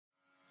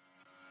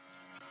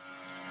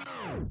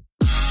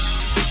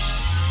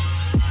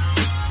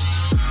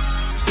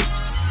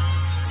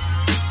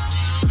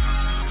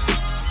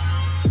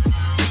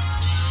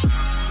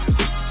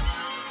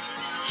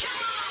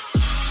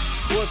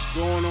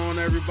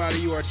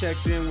everybody. You are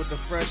checked in with the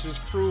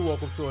freshest crew.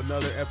 Welcome to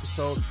another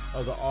episode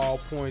of the All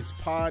Points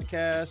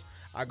Podcast.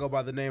 I go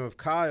by the name of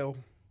Kyle.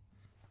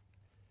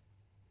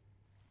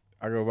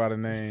 I go by the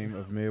name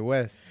of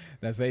Midwest.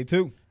 That's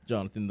A2.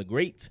 Jonathan the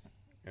Great.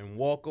 And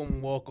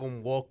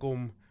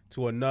welcome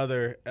to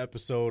another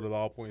episode of the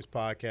All Points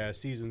Podcast,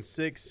 Season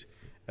 6,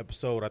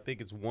 episode, I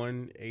think it's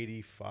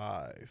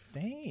 185.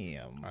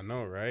 Damn. I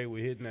know, right?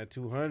 We're hitting that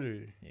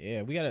 200.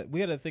 Yeah, we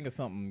gotta think of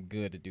something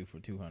good to do for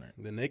 200.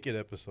 The naked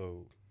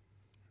episode.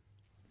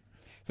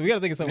 So we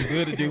gotta think of something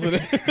good to do for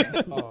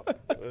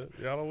the.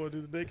 Y'all don't want to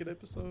do the naked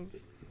episode?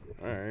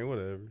 All right,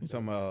 whatever. You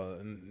talking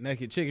about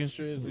naked chicken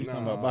strips? You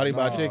talking Nah, about body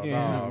by chicken?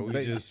 Nah, we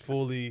just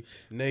fully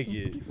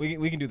naked,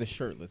 we can do the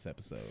shirtless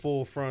episode.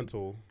 full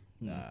frontal.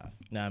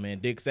 Nah, man,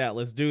 dick's out.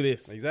 Let's do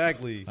this.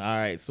 Exactly. All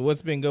right, so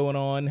what's been going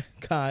on,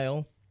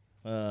 Kyle?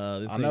 This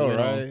I nigga know, went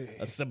on right?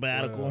 a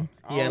sabbatical.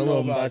 I don't know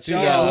about he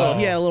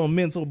had a little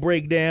mental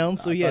breakdown,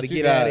 so he had to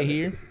get out of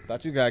here.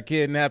 Thought you got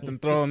kidnapped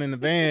and thrown in the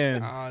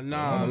van.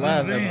 Nah,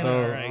 last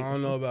episode. I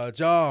don't know about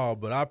y'all,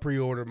 but I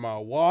pre-ordered my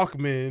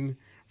Walkman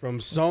from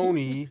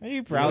Sony.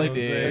 He probably You know what I'm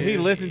did. saying? He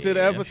listened to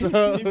the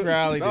episode. He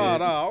probably did. Nah, I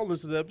don't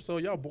listen to the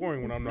episode. Y'all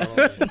boring when I'm not on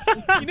it.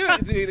 You knew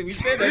it, dude. We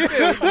said that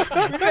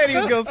too. We said he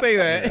was gonna say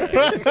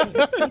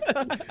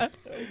that.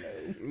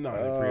 Nah,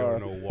 they pre-ordered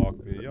no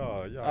Walkman.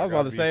 Y'all I was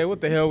about to say,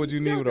 what the hell would you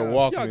need with a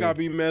Walkman? Y'all got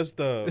me messed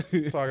up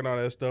talking all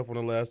that stuff on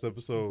the last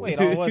episode. Wait,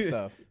 all what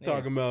stuff?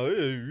 Talking about,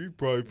 hey, you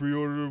probably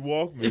pre-ordered a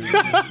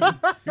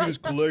Walkman. You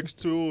just collects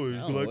toys, I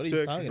don't know what collect he's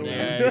tech. talking toys.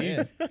 about.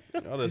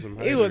 Yeah. Y'all let some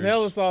He was haters.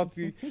 hella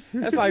salty.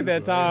 That's like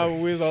that time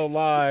when we was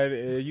online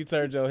and you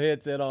turned your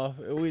headset off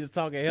and we was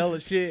talking hella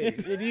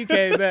shit. And you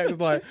came back and was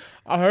like,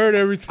 I heard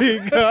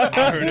everything.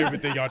 I heard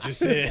everything y'all just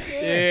said.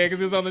 Yeah,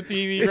 because it's on the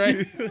TV,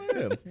 right?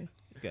 Yeah.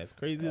 You guys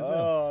crazy as hell.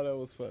 Oh, that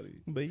was funny.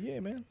 But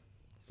yeah, man.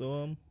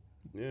 So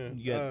Yeah.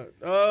 You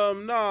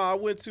I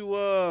went to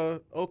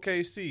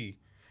OKC.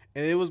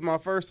 And it was my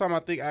first time, I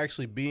think,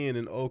 actually being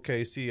in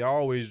OKC. I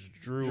always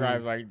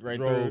Drive like right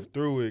drove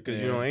through it because,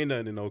 Yeah. ain't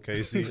nothing in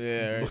OKC.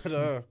 Yeah, right.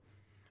 But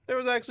there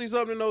was actually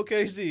something in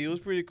OKC. It was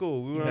pretty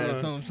cool. We went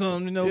Had on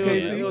something it was,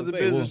 okay. it was a Say,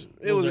 business.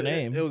 what It was was her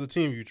name? It was a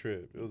team view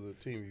trip. It was a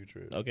team view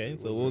trip. okay,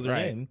 It so what was her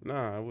right. name?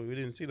 Nah, we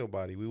didn't see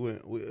nobody. We went.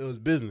 It was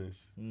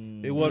business.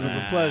 It wasn't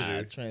for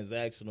pleasure.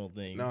 Transactional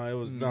thing. No, it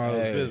was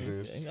Hey.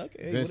 business.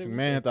 Okay, Vince whatever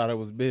McMahon thought it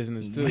was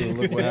business too.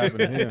 Look what happened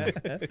to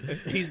him.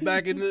 He's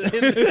back in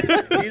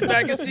he's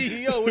back as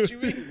CEO. What you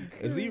mean?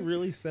 Is he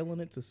really selling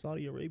it to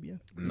Saudi Arabia?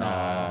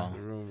 Nah, That's the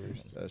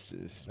rumors. that's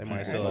just They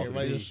might sell it to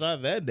Everybody me. just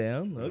shot that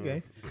down.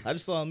 Okay. I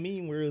just saw a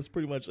meme where it was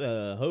pretty much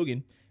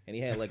Hogan and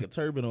he had like a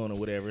turban on or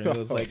whatever. And it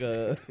was like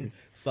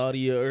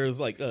Saudi or it was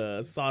like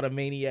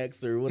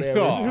Sodomaniacs or whatever.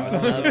 Oh,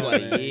 I was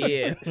like,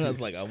 yeah. I was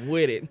like, I'm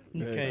with it.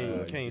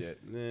 Can't. shit.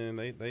 Man,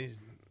 they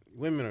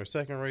women are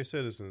second rate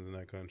citizens in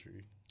that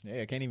country.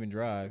 Yeah, I can't even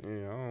drive.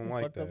 Yeah, I don't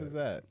What like fucked that. up is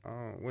that?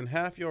 When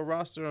half your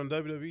roster on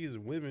WWE is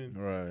women,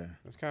 right.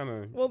 that's kind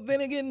of Well,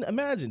 then again,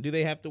 imagine, do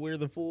they have to wear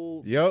the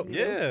full? Yep.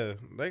 yeah.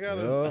 They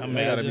gotta. Yup. They gotta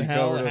Imagine be how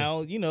covered up.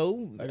 how They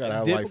gotta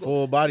have like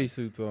full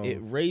bodysuits on. It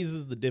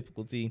raises the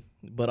difficulty,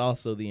 but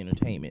also the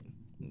entertainment.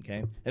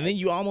 Okay, and then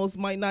you almost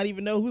might not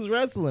even know who's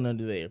wrestling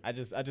under there. I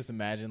just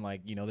imagine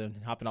like them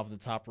hopping off the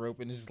top rope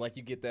and it's just like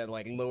you get that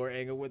like lower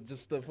angle with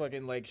just the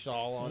fucking like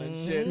shawl on and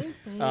shit.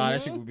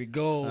 That shit would be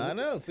gold. I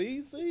know.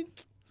 See,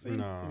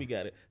 Nah. we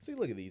got it. See,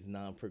 look at these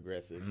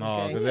non-progressives.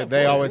 No, okay? 'cause Yeah,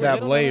 they of course. always They have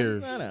don't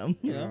layers. I know.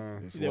 You know.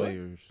 It's You know what?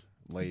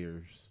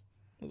 layers.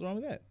 What's wrong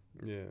with that?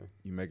 Yeah.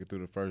 You make it through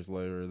the first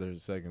layer, there's a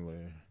second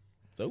layer.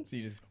 So So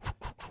you just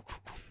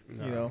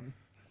Nah.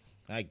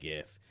 I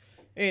guess.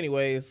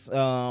 Anyways,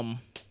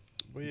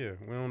 But yeah,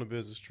 went on a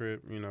business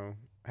trip.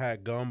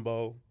 Had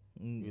gumbo.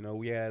 mm,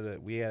 We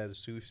had a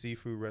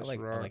seafood I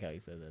restaurant. like how you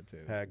said that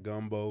too. Had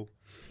gumbo.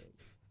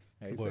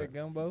 How you What? said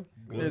gumbo?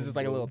 There's just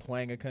like a little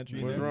twang of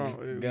country. What's in there. wrong?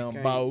 We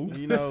Gumbo.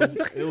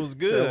 can't- It was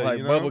good. Sound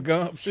like bubble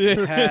gum.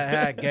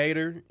 had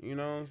gator. You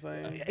know what I'm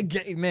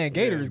saying? Man,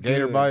 Gator is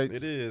Gator good. bites.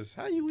 It is.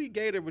 How you eat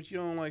gator but you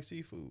don't like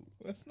seafood?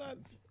 that's not.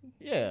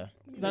 Yeah,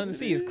 not in the Yes,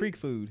 sea. it It's is. creek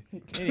food.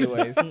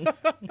 Anyways,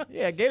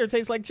 yeah, Gator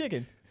tastes like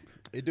chicken.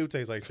 It do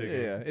taste like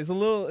chicken. Yeah, it's a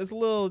little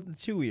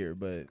chewier,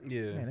 but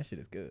Yeah. man, that shit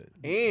is good.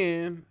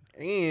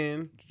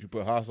 And Did you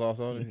put hot sauce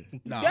on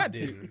it? nah, I got to.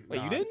 didn't. Wait,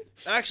 you Nah. didn't?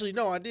 Actually,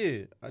 no, I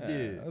did. I I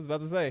did. was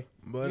about to say,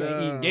 But you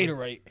ain't eating Gator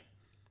right.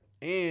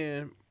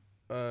 And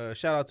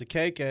shout out to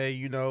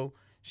KK.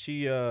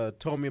 She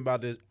told me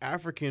about this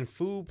African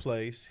food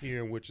place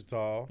here in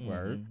Wichita.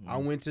 Word. I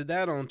went to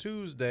that on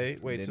Tuesday.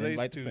 Wait, Didn't today's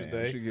invite the fam.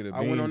 Tuesday. Should get a I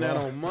went bean on that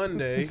bar. on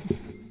Monday.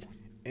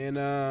 And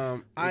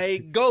I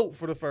ate goat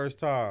for the first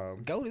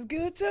time. Goat is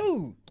good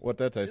too. What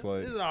that tastes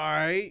like? It's all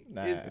right.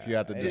 Nah. If you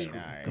have to just It's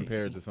nice.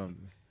 compare it to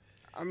something.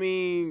 I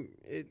mean,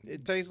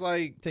 it tastes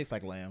like, Tastes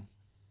like lamb.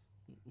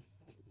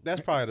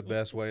 that's probably the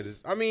best way to.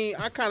 I mean,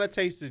 I kind of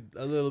tasted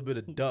a little bit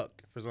of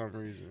duck for some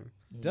reason.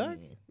 Duck?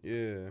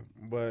 Yeah,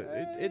 but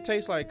it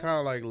tastes like kind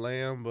of like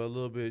lamb, but a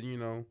little bit,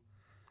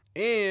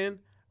 And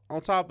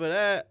on top of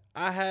that,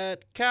 I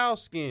had cow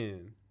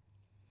skin.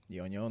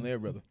 You on your own there,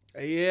 brother.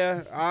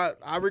 Yeah,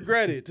 I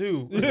regret it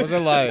too. Was it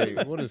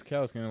like what is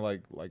cow skin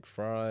like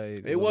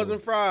fried? It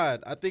wasn't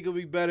fried. I think it'd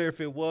be better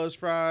if it was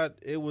fried.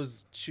 It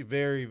was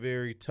very,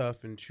 very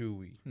tough and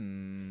chewy.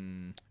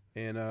 And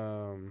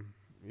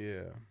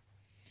yeah.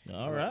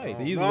 All right.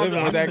 He's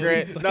living with that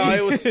great. No,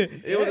 it was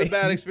a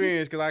bad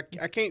experience because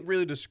I can't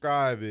really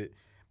describe it,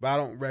 but I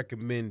don't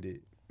recommend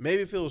it.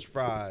 Maybe if it was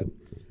fried,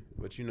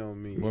 but you know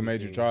me. What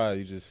made you try it?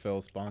 You just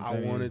felt I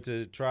spontaneous. wanted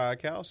to try a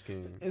cow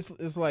skin.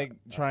 It's like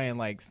trying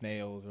like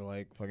snails or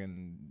like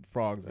fucking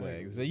frogs'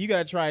 legs. So you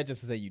gotta try it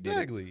just to say you did it.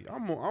 Exactly.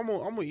 I'm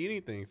gonna eat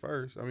anything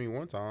first. I mean,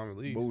 one time at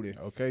least. Booty.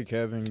 Okay,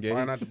 Kevin Gates.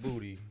 Why not the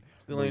booty?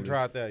 Still ain't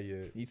tried that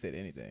yet. He said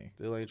anything.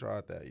 Still ain't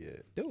tried that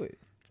yet. Do it.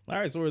 All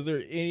right. So, is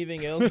there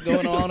anything else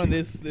going on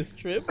this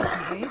trip?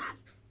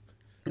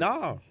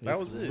 No, that This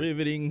was it.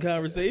 riveting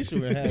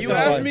conversation we're having. You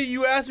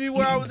asked me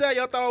where I was at.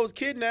 Y'all thought I was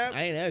kidnapped.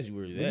 I ain't asked you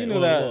where you at. You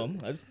know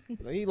that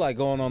he like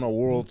going on a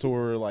world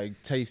tour,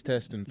 like taste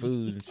testing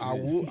food. And shit. I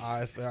would.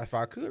 If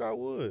I could, I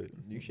would.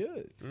 You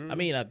should. I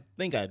mean, I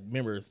think I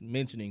remember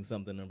mentioning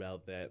something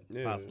about that,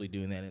 Yeah. possibly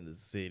doing that in the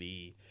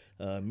city,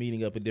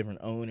 meeting up with different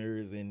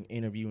owners and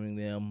interviewing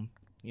them,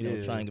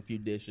 Yeah. trying a few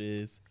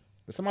dishes.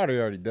 But somebody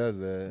already does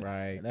that,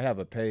 Right. They have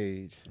a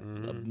page.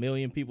 A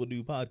million people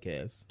do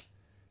podcasts.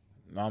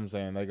 No, I'm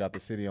saying they got the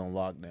city on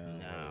lockdown.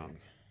 No. Like,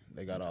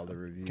 they got all the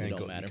reviews. Don't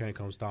You matter. can't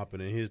come stomping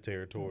in his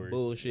territory.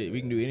 Bullshit. We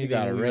can do anything He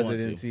got a we want to.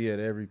 residency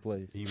at every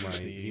place. He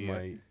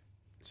might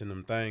send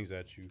them things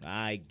at you.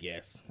 I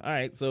guess. All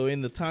right. So in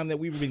the time that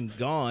we've been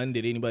gone,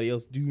 did anybody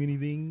else do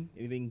anything?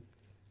 Anything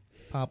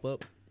pop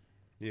up?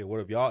 Yeah. What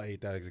if y'all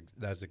ate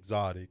that's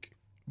exotic?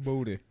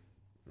 Booty.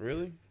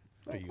 Really?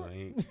 No, you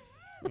ain't.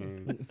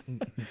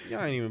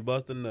 Y'all ain't even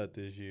bust a nut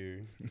this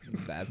year.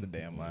 That's a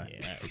damn lie.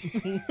 Yeah.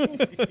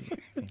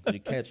 Did you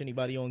catch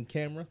anybody on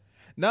camera?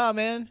 Nah,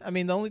 man. I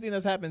mean, the only thing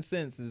that's happened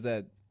since is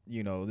that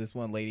this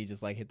one lady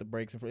just like hit the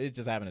brakes. It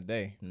just happened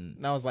today,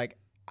 and I was like,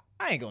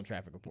 I ain't gonna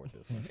traffic report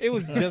this one. It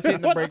was just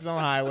hitting the brakes on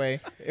the highway.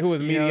 It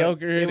was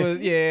mediocre. It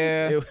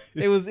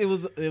was it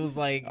was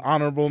like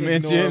honorable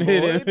mention.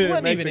 ignorable. It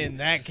wasn't even in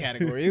that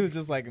category. It was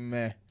just like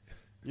meh.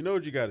 You know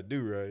what you got to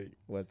do, right?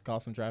 What,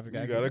 cause some traffic You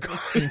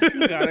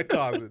accident? gotta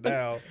cause it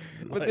now.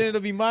 But then it'll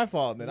be my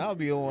fault. Then I'll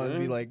be the one to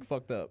be like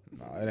fucked up.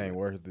 Nah, it ain't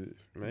worth it.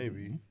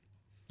 Maybe.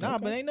 Nah,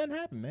 but ain't nothing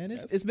happened, man.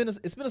 It's been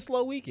a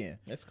slow weekend.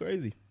 That's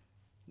crazy.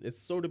 It's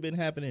sort of been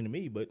happening to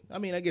me, but I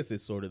mean, I guess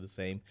it's sort of the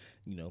same,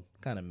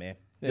 kind of meh.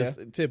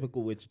 Just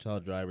typical Wichita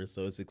drivers,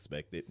 so it's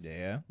expected.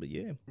 Yeah. But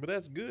yeah, But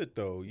that's good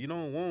though. You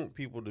don't want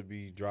people to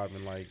be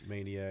driving like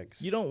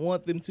maniacs. you don't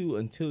want them to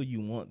until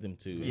you want them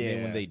to. And then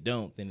Yeah. when they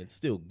don't, then it's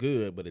still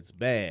good, but it's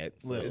bad.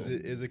 So.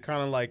 Is it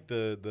kind of like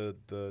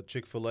the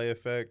Chick-fil-A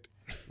effect?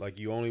 Like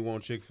you only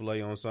want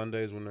Chick-fil-A on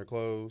Sundays when they're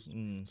closed.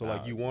 So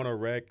like you want to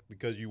wreck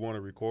because you want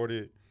to record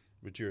it,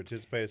 but you're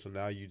anticipating. So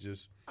now you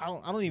just I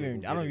don't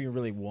even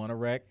really want to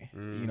wreck.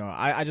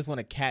 I just want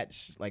to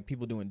catch like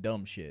people doing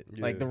dumb shit.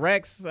 Like Yeah. the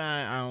wrecks,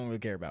 I don't really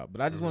care about.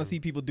 But I just want to see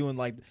people doing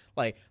like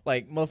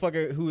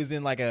motherfucker who is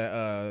in like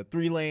a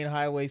 3-lane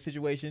highway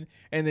situation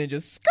and then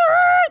just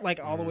skirt like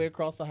all the way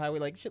across the highway,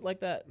 like shit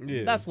like that.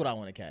 Yeah. That's what I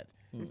want to catch.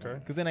 Okay.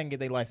 Because then I can get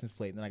their license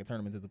plate and then I can turn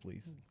them into the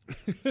police.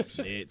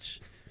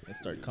 Snitch. I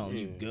start calling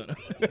you Gunner.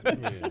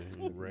 yeah,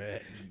 you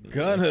rat.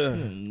 Gunner.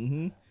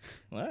 hmm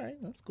All right,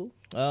 that's cool.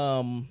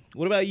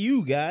 What about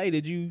you, Guy?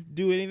 Did you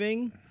do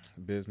anything?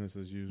 Business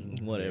as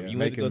usual. Whatever. Yeah, You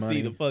went to go making see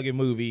money. the fucking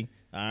movie.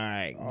 All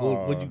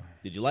right.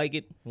 Did you like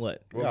it?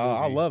 What? What Yeah,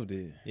 I movie? loved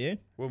it. Yeah.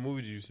 What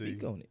movie did you see?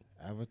 Speak on it.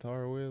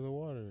 Avatar: Way of the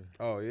Water.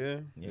 Oh yeah.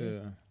 Yeah. Yeah.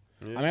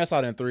 I mean, I saw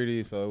it in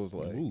 3D, so it was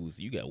like. Ooh,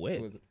 so you got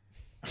wet.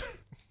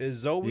 Is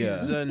Zoe Yeah.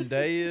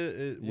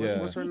 Zendaya? Yeah.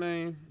 What's her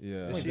name?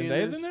 Yeah. Is Wait, she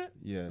Zendaya's this? in that?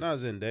 Yes. Not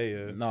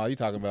Zendaya. No, you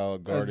talking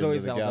about Guardians Zoe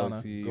of the Saldana.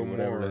 Galaxy or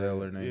whatever the hell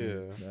her name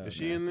is. Yeah. Is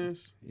she in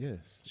this?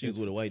 Yes. She was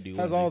with a white dude.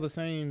 Has wasn't all she? the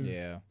same.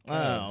 Yeah.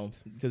 Oh,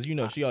 because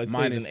she always plays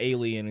Minus an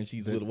alien and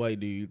she's the- with a white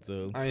dude.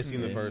 So I ain't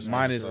seen the Yeah. first one.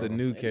 Minus so- the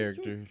new That is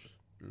characters.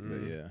 Mm.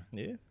 But yeah.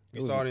 yeah.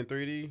 You saw it in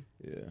 3D?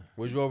 Yeah.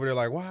 Was you over there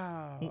like,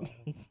 wow?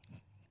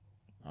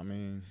 I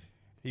mean,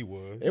 He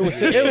was. it was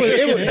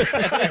cinematic.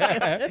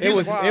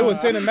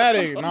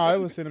 No, it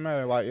was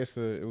cinematic. Like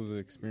it was an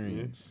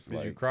experience. Did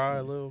like, you cry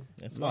a little?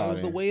 That's No, why it was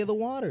I the didn't. way of the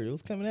water. It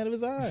was coming out of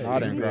his eyes. I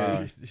didn't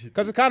cry.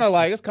 Because it's kind of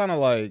like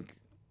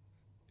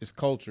it's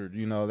cultured.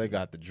 They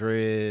got the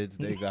dreads,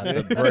 they got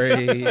the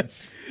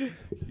braids.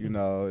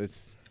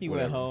 It's He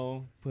went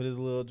home, put his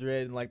little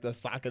dread in like the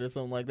socket or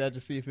something like that,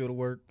 just see if it'll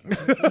work.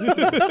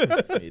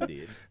 It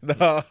did.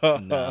 No.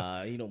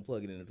 Nah, he don't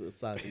plug it into a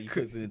socket. He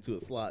puts it into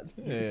a slot.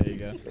 There you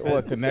go.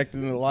 What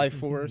connected to the life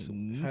force?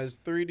 Has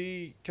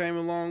 3D came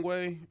a long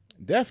way?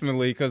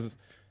 Definitely, because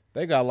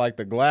they got like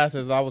the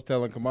glasses. I was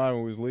telling Kamai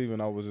when we was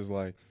leaving, I was just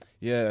like,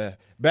 yeah,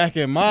 back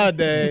in my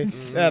day,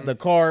 they had the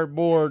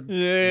cardboard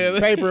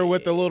paper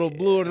with the little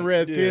blue and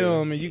red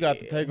film, and you got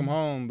to take them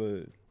home.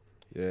 But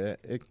yeah,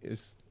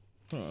 it's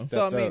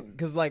So I mean, up.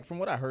 because like from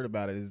what I heard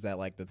about it is that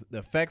like the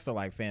effects are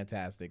like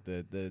fantastic.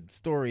 The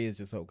story is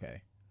just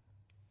okay.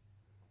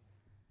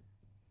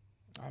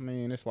 I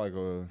mean, it's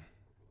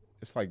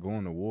it's like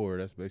going to war.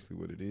 That's basically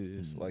what it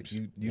is. Like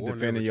you War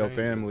defending never your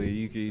changes. family.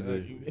 You can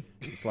either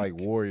it's like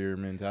warrior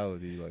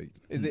mentality. Like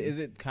Is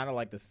it kind of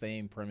like the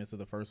same premise of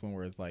the first one,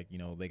 where it's like, you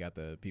know, they got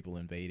the people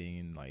invading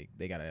and like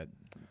they gotta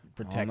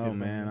protect I don't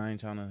know, them? man. I ain't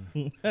trying to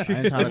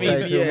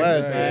say too Yeah,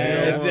 much, yeah, man.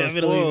 yeah.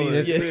 Definitely.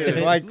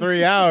 It's like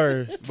 3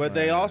 hours. But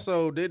they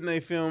also didn't they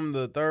film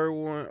the third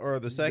one or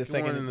the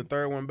second one and the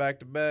third one back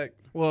to back?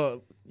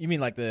 Well, you mean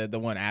like the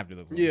one after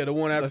this one? Yeah, the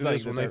one after That's like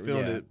this the one they third-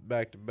 filmed yeah. it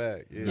back to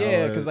back. Yeah.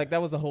 Yeah, No, because like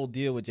that was the whole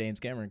deal with James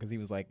Cameron, because he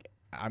was like,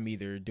 I'm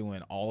either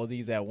doing all of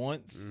these at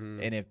once,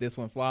 and if this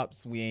one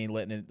flops, we ain't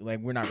letting it. Like,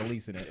 we're not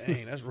releasing it.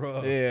 Dang, that's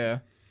rough. Yeah,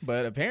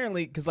 but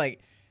apparently, because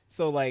like,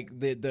 so like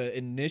the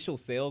initial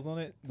sales on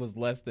it was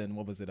less than,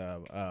 what was it?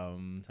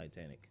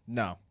 Titanic.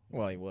 No,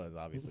 well, it was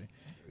obviously,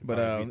 but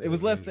Might beat it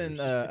was the less than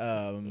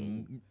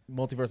Avengers.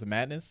 Multiverse of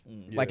Madness.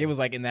 Mm. Like Yeah. it was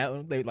like in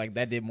that they like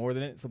that did more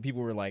than it, so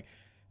people were like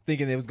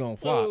thinking it was gonna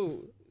flop.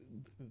 Whoa.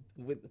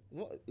 With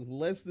what,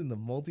 less than the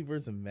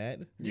Multiverse of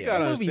Madness? You Yeah.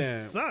 gotta That movie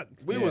understand.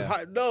 sucked. We was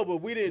hyped. No, but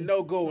we didn't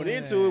know going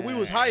into it. We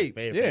was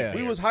hyped. Yeah.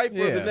 We was hyped for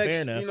Yeah. the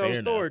next, Fair enough, story. fair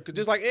enough. 'Cause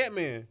just like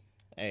Ant-Man,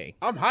 Hey,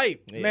 I'm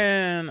hyped. yeah.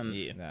 Man,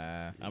 Yeah,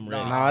 Nah, I'm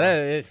ready.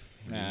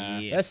 nah,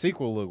 Yeah. that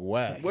sequel look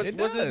whack. It What's his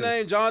does.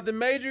 name? Jonathan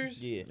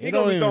Majors. Yeah. He It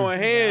gonna don't be even- throwing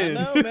hands.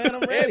 I know, man.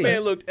 I'm ready.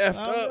 Ant-Man looked effed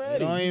I'm up. ready.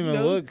 Don't even You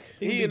know, look.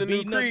 He in the new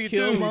beating up Creed, too.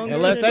 Killmonger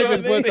Unless and they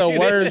just stuff. put the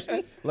worst,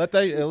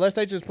 unless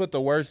they just put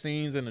the worst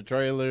scenes in the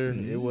trailer,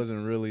 it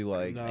wasn't really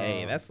like. No.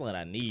 Hey, that's what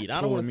I need. I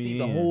don't Pull want to me see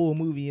the in. whole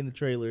movie in the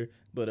trailer,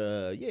 but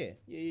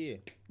yeah.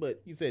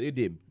 But you said it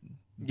did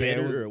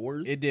better it was- or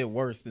worse. It did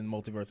worse than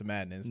Multiverse of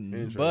Madness.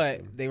 Interesting.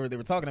 But they were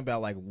talking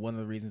about like one of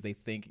the reasons they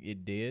think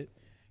it did,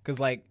 because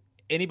like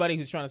anybody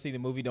who's trying to see the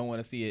movie don't want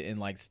to see it in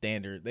like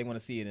standard. They want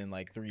to see it in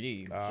like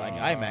 3D, like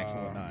IMAX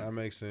and whatnot. That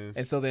makes sense.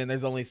 And so then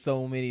there's only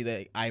so many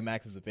that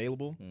IMAX is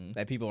available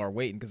that people are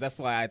waiting, because that's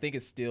why I think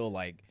it's still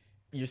like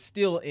you're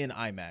still in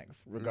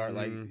IMAX regard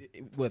like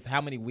with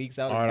how many weeks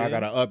out. All right, I it's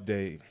got been.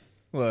 an update.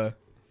 What?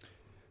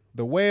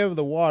 The Way of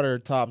the Water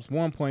tops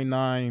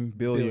 1.9 billion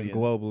Billion.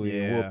 globally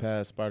and will Yeah.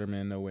 pass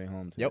Spider-Man No Way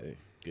Home today. Yep.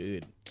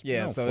 Good.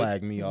 Yeah, Don't so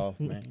flag me off,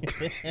 man.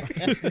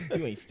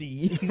 You ain't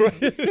Steve.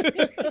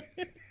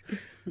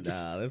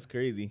 Nah, that's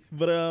crazy.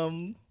 But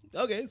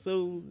okay,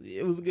 so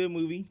it was a good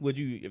movie.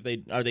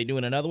 Are they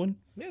doing another one?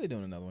 yeah, they're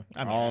doing another one.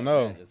 I don't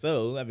know.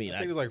 So I mean, I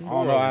think it's like I 4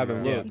 don't know. I of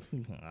them haven't now.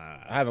 looked.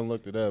 I haven't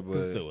looked it up,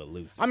 but so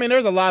elusive. I mean,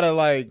 there's a lot of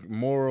like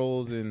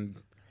morals and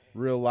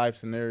real life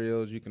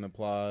scenarios you can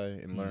apply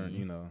and learn.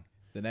 You know,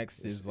 The next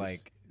is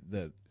like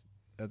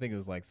I think it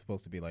was like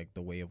supposed to be like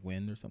The Way of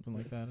Wind or something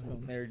like that or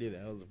something. Never did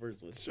that. That was the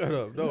first one. Shut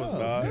up. No, it's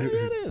not. Yeah,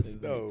 it is.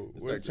 No,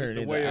 Start it's turning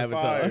the into way of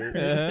Avatar. fire.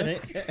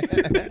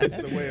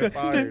 It's the way of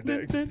fire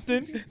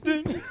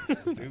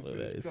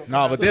next.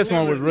 no, but this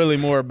one was really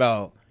more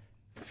about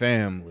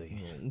family.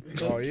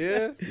 Oh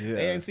yeah. They Yeah,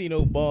 ain't seen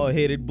no bald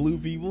headed blue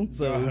people,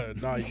 so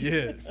Not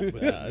yet. But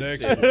the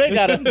next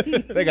shit.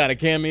 one. they got a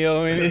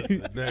cameo in it.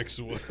 The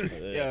next one.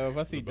 Yeah, if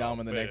I see Dom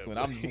in the next one,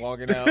 I'm just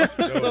walking out.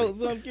 so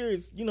I'm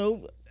curious,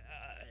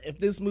 if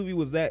this movie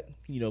was that,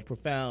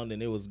 profound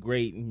and it was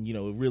great and,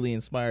 it really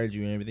inspired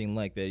you and everything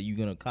like that, are you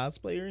gonna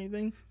cosplay or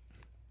anything?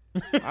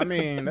 I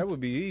mean, that would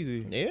be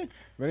easy. Yeah.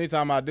 But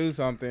anytime I do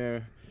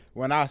something,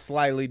 when I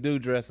slightly do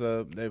dress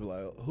up, they be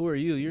like, "Who are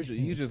you?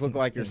 You just look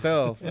like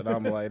yourself." And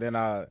I'm like, then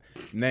I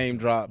name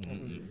drop.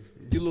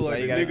 You look like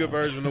you the gotta- nigga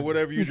version of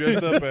whatever you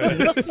dressed up as.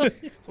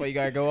 That's why you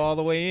gotta go all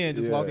the way in,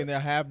 just Yeah. walk in there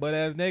half butt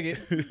ass naked.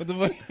 What the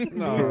fuck?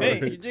 No,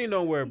 Hey, Eugene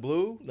don't wear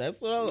blue.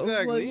 That's what I was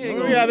Exactly. like. He ain't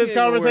We gonna- had this he ain't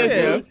gonna wear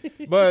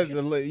conversation, but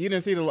you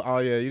didn't see the. Oh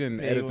yeah, you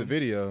didn't edit the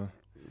video.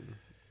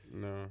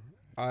 No,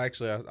 I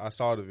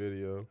saw the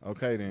video.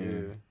 Okay Yeah,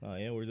 then. Oh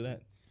yeah, where's it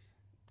at?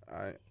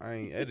 I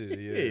ain't edited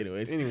it yet.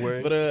 Anyways.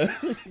 Anyway, But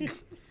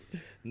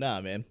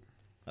nah, man.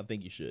 I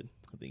think you should.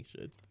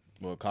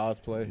 Well,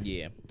 cosplay.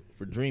 Yeah.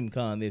 For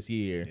DreamCon this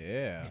year.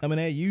 yeah. Coming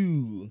at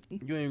you.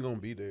 you ain't gonna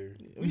be there.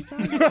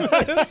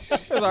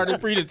 It's already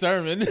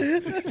predetermined.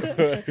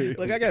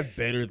 Like, I got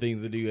better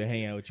things to do than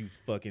hang out with you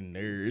fucking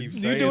nerds. Keep You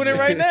saying doing it that.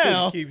 right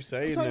now. Keep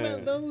saying talking that.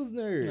 about those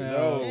nerds.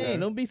 No. Hey,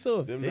 don't be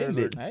so Them nerds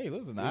offended. are- Hey,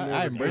 listen, You I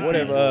never embrace did. What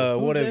if it.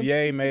 what Who's if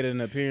that? Ye made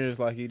an appearance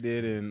like he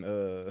did in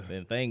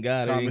Then thank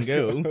God I didn't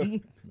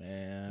go.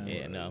 Man.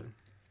 Yeah, no.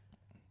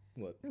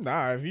 What?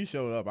 Nah, if you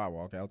showed up, I'd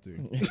walk out too.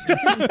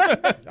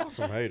 Y'all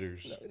some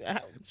haters.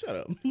 Shut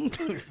up. I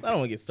don't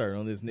want to get started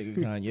on this nigga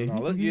Kanye.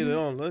 No, let's get it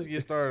on. Let's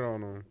get started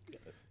on them.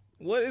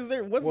 What is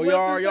there? What's Well, left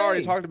y'all to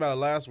already say? talked about it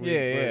last week.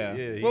 Yeah, but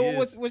yeah. he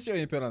Well, is, what's your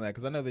input on that?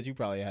 Because I know that you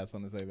probably have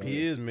something to say about he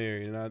it. is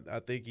married, and I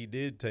think he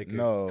did take a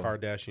No.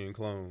 Kardashian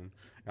clone.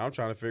 And I'm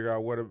trying to figure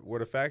out where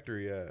the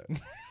factory at.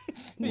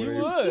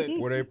 You would.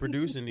 Where they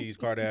producing these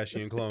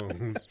Kardashian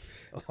clones?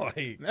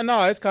 Like,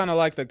 No, it's kind of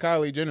like the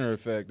Kylie Jenner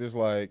effect. It's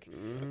like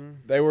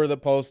they were the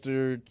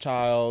poster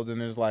child,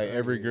 and it's like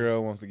every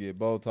girl wants to get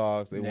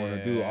Botox. They want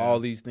to do Yeah. all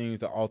these things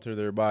to alter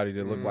their body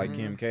to look like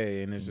Kim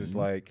K. And it's just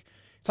like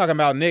talking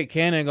about Nick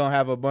Cannon gonna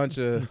have a bunch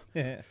of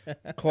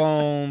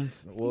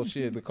clones. Well,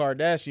 shit, the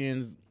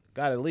Kardashians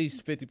got at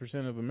least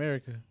 50% of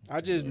America.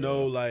 I just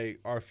know like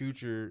our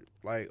future,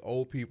 like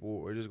old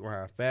people are just gonna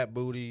have fat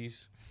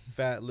booties,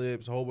 fat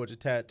lips, a whole bunch of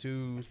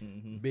tattoos,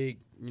 big,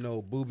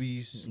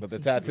 boobies. But the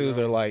tattoos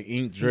are like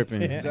ink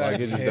dripping. Like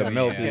it's just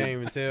melted. Can't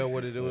even tell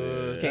what it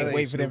was. Can't That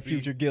wait ain't for them Snoopy.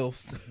 future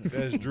gifts.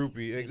 That's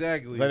droopy.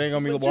 Exactly. So they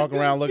gonna be But walking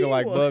you're around gonna looking be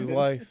like one. Bugs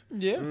Life.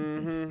 Yeah.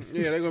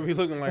 Yeah, they're gonna be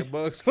looking like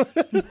bugs.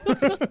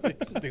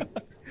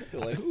 Stupid. So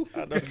like, who? I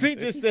know. Cause he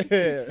just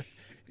said,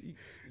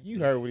 you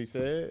heard what he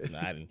said. Nah,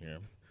 I didn't hear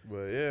him.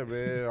 But yeah,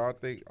 man, I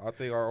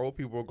think our old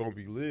people are gonna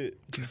be lit.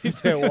 He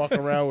said walk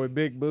around with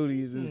big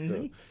booties and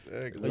stuff.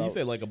 Exactly. Like you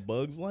said, like a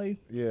Bug's Life.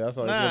 Yeah, that's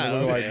all he's gonna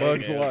look like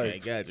Bugs Life. Okay,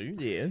 got you.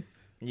 Yeah.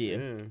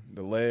 Yeah.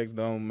 The legs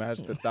don't match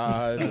the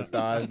thighs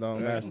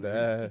don't match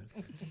the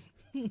ass.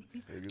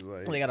 Niggas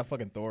like- They got a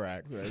fucking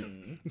thorax, right?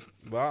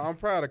 But I'm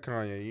proud of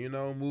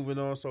Kanye, moving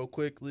on so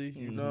quickly,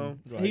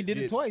 He did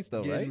it twice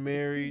though, getting right?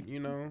 married,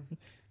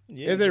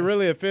 Yeah. Is it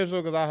really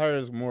official? Because I heard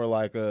it's more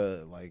like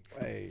a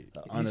Hey,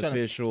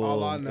 unofficial.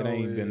 all I It know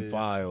ain't been is-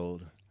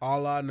 filed.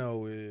 all I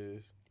know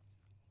is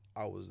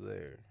I was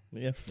there.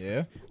 Yeah.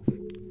 Yeah.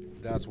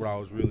 That's what I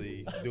was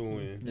really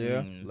doing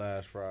Yeah.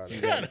 last Friday.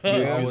 Yeah,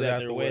 I you was at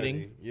their the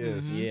wedding.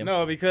 Yes. Yeah.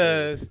 No,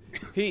 because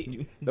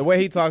the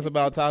way he talks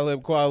about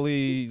Talib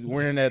Kweli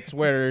wearing that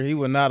sweater, he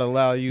would not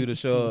allow you to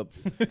show up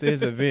to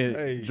his event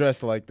Hey.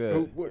 dressed like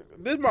that.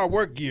 This is my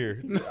work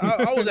gear.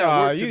 I was at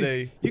Nah, work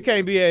today. You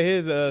can't be at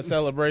his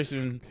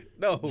celebration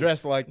No.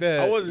 dressed like that.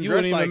 I wasn't You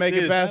dressed wouldn't even like make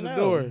it this. past I the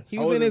know. door. He I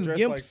was in wasn't his dressed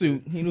gimp like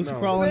suit. this. He was No.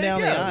 crawling down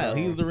the Yeah. aisle.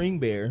 He was the ring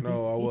bearer.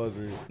 No, I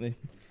wasn't.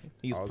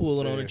 He's I was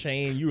pulling on there. a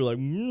chain. You were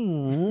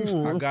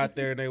like, I got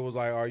there and they was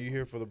like, "Are you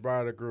here for the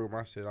bride or groom?"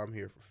 I said, "I'm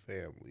here for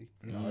family."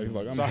 No, he's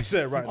like, So I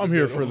said, "Right." in I'm the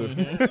here middle.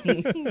 for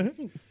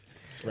the.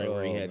 right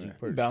where he Oh, had you man.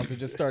 perched. Bouncer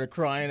just started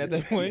crying at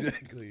that point.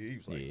 Exactly. He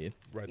was like, Yeah.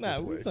 "Right Nah, this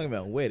we're way." talking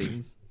about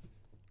weddings.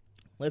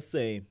 Let's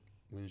say,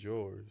 When's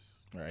yours?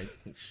 Right.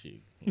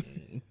 shit.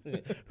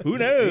 Who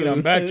knows? He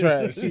done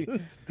backtracked.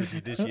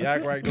 Did she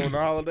act right during the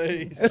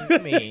holidays? I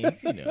mean,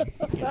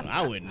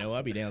 I wouldn't know.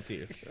 I'd be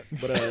downstairs.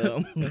 But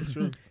that's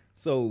true.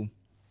 So,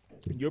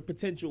 your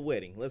potential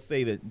wedding. Let's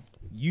say that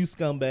you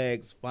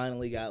scumbags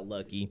finally got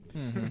lucky.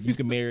 You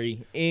can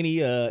marry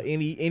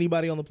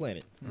anybody on the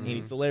planet,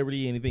 any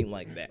celebrity, anything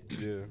like that.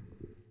 Yeah.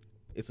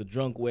 It's a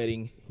drunk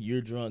wedding.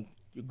 You're drunk.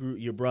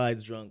 Your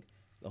bride's drunk.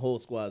 The whole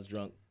squad's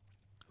drunk.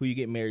 Who you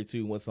getting married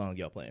to? What song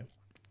y'all playing?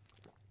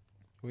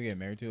 Who we get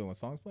married to and what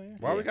songs playing?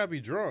 Why we gotta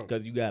be drunk?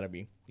 Because you gotta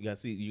be. You gotta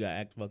see. You gotta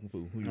act fucking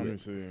fool. Who you Let me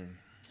with? see.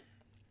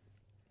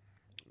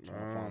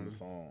 I'll find the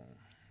song.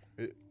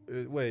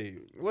 Wait,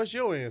 what's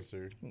your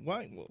answer?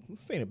 Why? Well,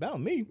 this ain't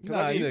about me. 'Cause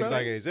I need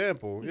like an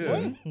example.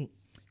 Yeah. What?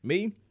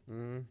 Me?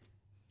 Mhm.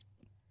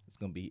 It's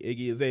gonna be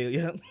Iggy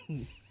Azalea.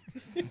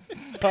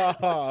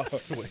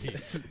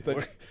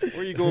 Wait,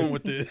 where you going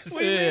with this?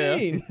 What do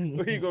you mean?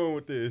 Where you going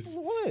with this?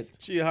 What?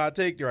 She a hot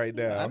take right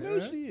I now. know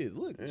she is.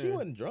 Look, she Yeah.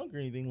 wasn't drunk or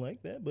anything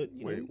like that, but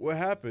you Wait, know, what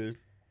happened?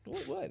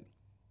 what?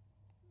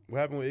 What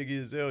happened with Iggy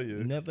Azalea?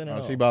 Nothing at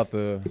Oh, all. she about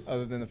to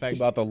Other than the fact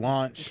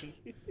launch.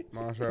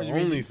 Launch her What you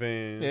mean she-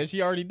 OnlyFans. yeah,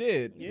 she already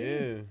did.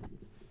 Yeah.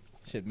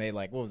 Shit made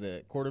like, what was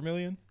it,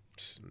 $250,000?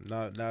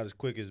 Not as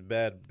quick as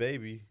Bad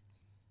Baby.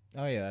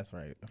 Oh yeah, that's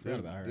right. I forgot Them,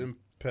 about her. them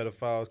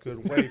pedophiles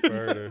couldn't wait for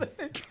her to.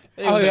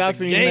 Oh yeah, I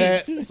seen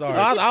that. Sorry.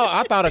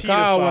 I thought of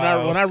Kyle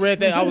when I read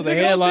that. I was a Nigga,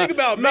 don't headline. think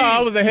about No, me.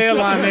 I was a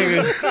headline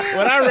nigga.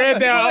 When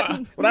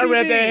I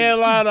read that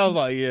headline, I was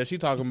like, yeah, she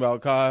talking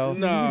about Kyle.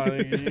 Nah,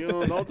 nigga, you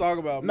don't talk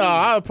about me. No,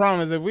 I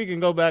promise if we can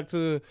go back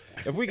to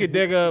if we could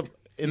dig up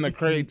in the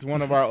crates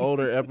one of our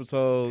older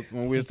episodes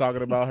when we was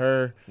talking about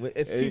her. Well,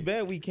 it's too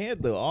bad we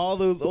can't though. All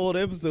those old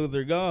episodes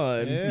are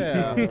gone.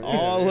 Yeah.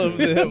 all of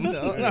them.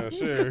 Yeah,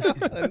 sure.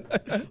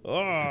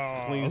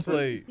 Oh. Clean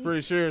slate.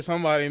 Pretty sure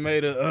somebody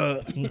made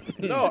a.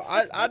 No,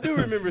 I do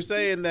remember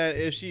saying that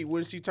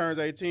when she turns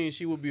 18,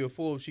 she would be a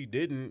fool if she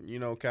didn't,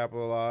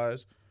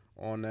 capitalize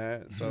on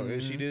that. So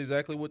and she did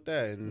exactly with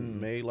that and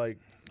made like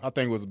I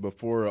think it was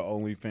before a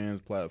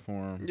OnlyFans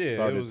platform. it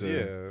started was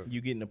to-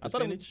 You getting a I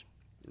thought it was- percentage?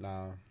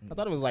 nah. I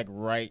thought it was like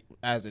right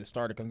as it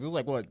started. Cause it was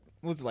like, what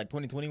was it, like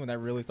 2020 when that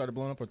really started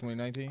blowing up, or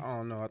 2019? I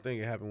don't know. I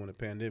think it happened when the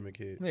pandemic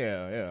hit.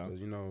 Yeah, yeah. 'Cause,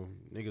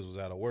 niggas was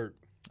out of work.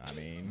 I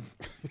mean,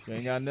 you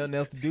ain't got nothing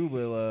else to do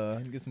but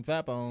get some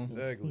fap on.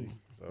 Exactly.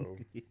 So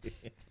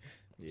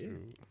Yeah.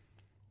 shoot.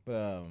 But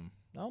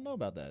I don't know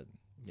about that.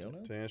 You don't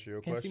know? To answer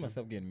your Can't see question,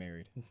 myself getting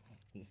married.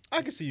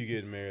 I can see you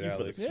getting married, You for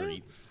the Alex.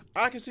 streets.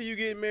 I can see you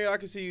getting married. I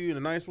can see you in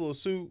a nice little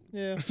suit.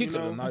 Yeah. He took a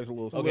know? nice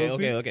little. Okay,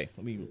 selfie. okay.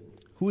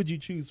 Who would you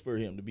choose for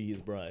him to be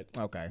his bride?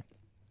 Okay.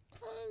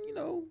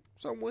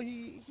 Someone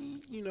he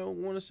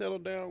want to settle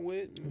down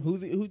with.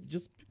 Who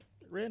just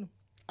random?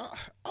 I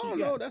don't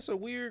know. That's a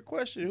weird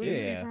question. Who do you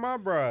see Yeah. for my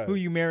bride? Who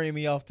you marrying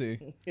me off to?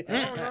 I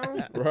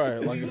don't know.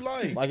 Right, Who you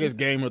like? it's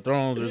Game of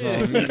Thrones or Yeah.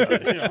 something.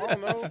 I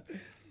don't know.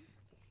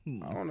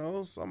 I don't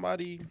know.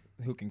 Somebody.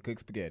 Who can cook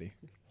spaghetti?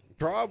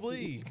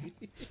 Probably.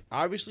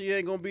 Obviously, it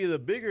ain't gonna be the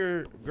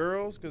bigger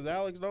girls because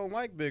Alex don't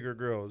like bigger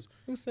girls.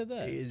 Who said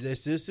that?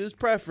 It's just his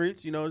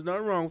preference. You know, there's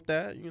nothing wrong with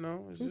that. You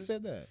know, Who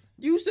said that?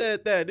 You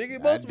said that, nigga,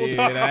 multiple I did.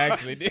 times. I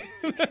actually did.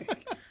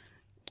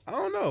 I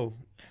don't know.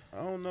 I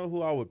don't know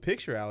who I would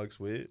picture Alex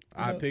with.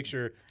 I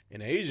picture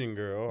an Asian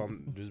girl.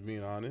 I'm just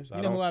being honest.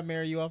 You know who I'd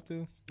marry you off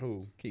to?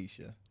 Who?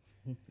 Keisha.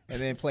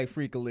 And then play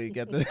Freaka League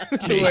at the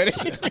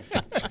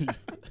wedding.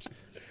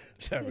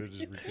 Just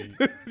repeat.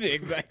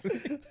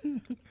 Exactly.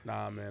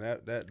 Nah, man,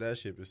 that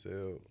ship is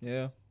sailed.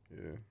 Yeah.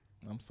 Yeah,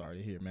 I'm sorry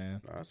to hear,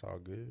 man. nah, that's all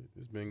good.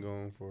 It's been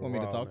going for. Want a me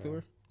while to talk to now.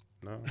 her?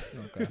 No.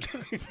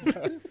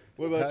 Okay.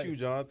 What about you,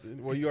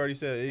 Jonathan? Well, you already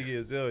said Iggy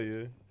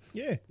Azalea.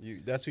 Yeah.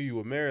 That's who you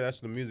would marry. That's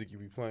the music you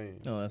be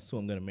playing. No, that's who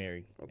I'm gonna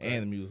marry, Okay.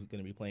 and the music's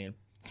gonna be playing.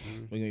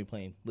 We're gonna be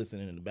playing,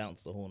 listening to the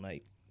bounce the whole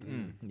night.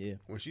 Yeah.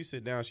 When she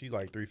sit down, she's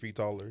like 3 feet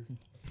taller.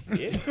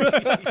 Yeah.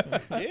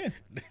 Yeah.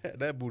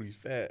 That booty's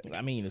fat.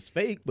 I mean, it's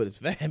fake, but it's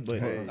fat. But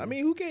Hey. I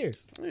mean, who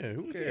cares? Yeah,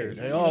 who cares?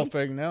 They all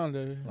fake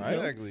nowadays. Right.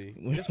 Exactly.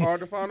 It's hard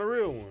to find a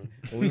real one.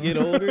 When we get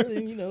older,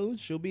 then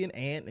she'll be an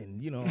ant,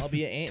 and I'll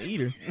be an ant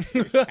eater.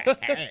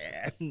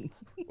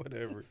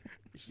 Whatever.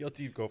 Your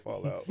teeth gonna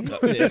fall out.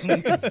 Okay.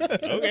 That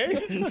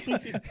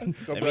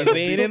means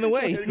they ain't in the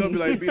way. It's gonna be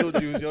like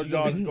Beetlejuice. Your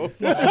jaws go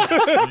fall out.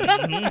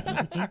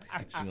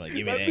 She's like,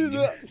 give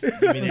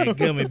me that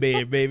gummy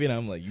bear, baby. And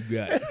I'm like, you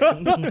got it.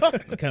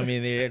 Come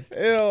in there,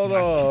 Hell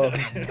no.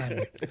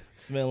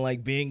 smelling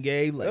like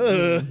Bengay. Like,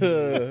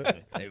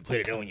 let me put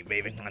it on you,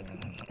 baby.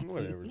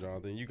 Whatever,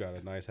 Jonathan. You got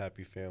a nice,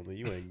 happy family.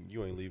 You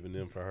ain't leaving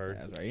them for her.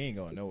 That's right. He ain't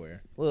going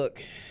nowhere.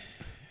 Look,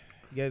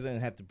 you guys don't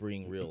have to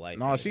bring real life.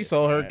 No, into she this,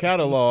 sold her alright?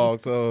 catalog,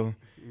 so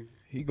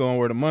he going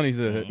where the money's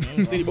at.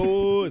 City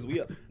boys, we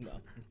up. No.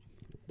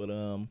 But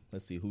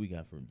let's see who we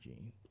got from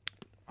Gene.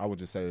 I would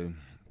just say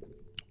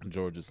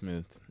Georgia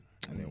Smith,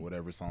 and then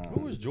whatever song.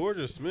 Who is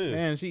Georgia Smith?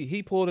 Man,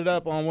 he pulled it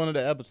up on one of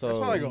the episodes.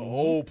 That's not like an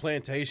old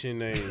plantation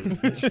name.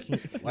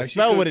 Like she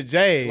spelled cook- with a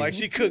J. Like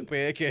she cooked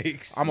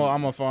pancakes. I'm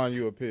gonna find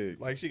you a pig.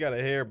 Like she got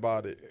a hair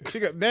bonnet. She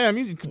got damn.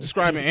 You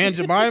describing Aunt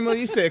Jemima?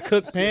 You said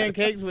cook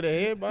pancakes with a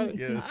head body.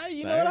 Yes.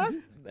 You know what?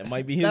 That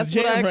might be his That's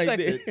what jam I right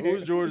there. expected.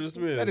 Who's Georgia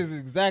Smith? That is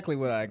exactly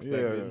what I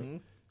expected. Yeah.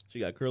 Mhm. She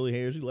got curly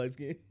hair. She likes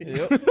skin.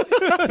 Yep.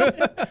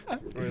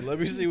 Wait, let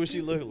me see what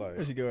she look like.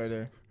 There she go right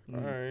there.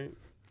 All right.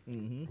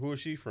 Mm-hmm. Who is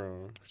she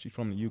from? She's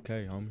from the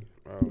UK, homie.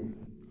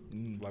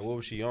 Like what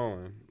was she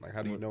on? Like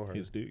how do you know her?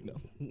 His dude, no.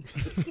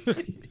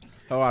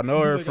 Oh, I know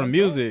her from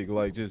music,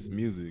 like just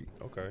music.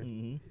 Okay.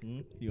 Mm-hmm.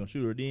 You gonna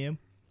shoot her a DM?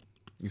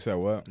 You said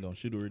what? You gonna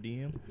shoot her a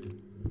DM?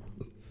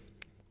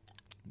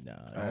 Nah.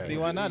 Hey. See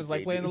why not? It's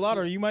like playing the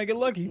lottery. You might get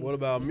lucky. What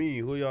about me?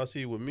 Who y'all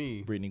see with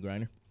me? Brittany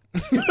Griner.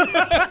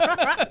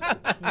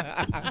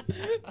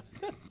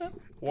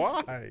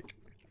 Why?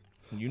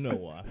 You know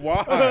why.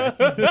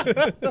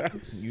 Why?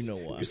 You know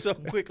why. You're so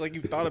quick, like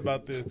you thought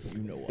about this. You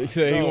know why. He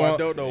said No, he I want,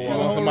 don't know he why.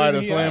 want somebody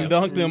to Yeah. slam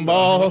dunk them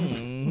balls.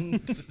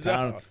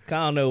 Mm-hmm.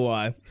 Kyle know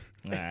why.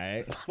 All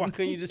right. Why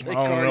couldn't you just say I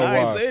don't Cardi know B? All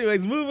right. why. So,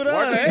 anyways, moving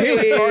Why on. can't you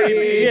say Cardi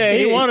B? Yeah,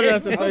 he wanted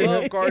us to I say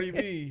love that. Cardi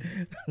B.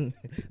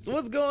 So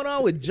what's going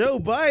on with Joe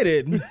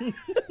Biden?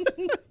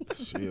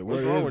 Shit,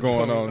 What's what wrong is with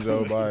going Joe? on,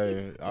 Joe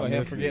Biden? I Like him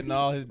missed forgetting it.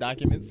 all his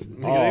documents.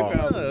 Nigga, they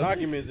found Oh.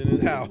 documents in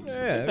his house.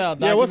 They found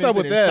Yeah, what's documents up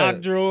with in his that?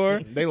 sock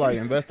drawer. They like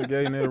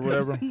investigating it or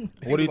whatever.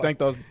 What do you think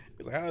those?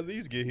 He's like, how did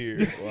these get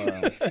here?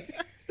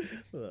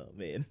 Oh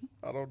man,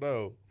 I don't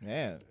know.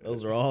 Man,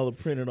 those are all the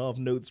printed off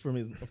notes from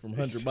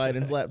Hunter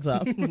Biden's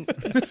laptop.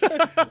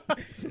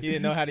 he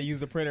didn't know how to use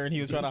the printer and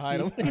he was trying to hide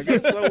them. I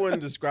guess someone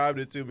described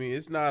it to me.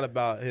 It's not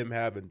about him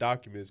having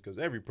documents because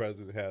every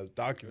president has This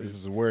documents.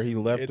 is where he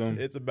left them.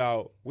 It's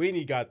about when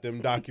he got them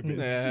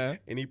documents, Uh-huh.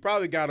 and he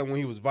probably got them when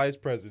he was vice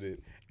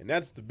president, and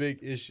that's the big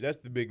issue. That's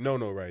the big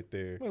no-no right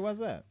there. Wait, what's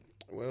that?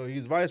 Well,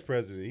 he's vice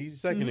president.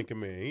 He's 2nd in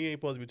command. He ain't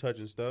supposed to be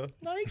touching stuff.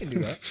 No, he can do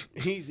that.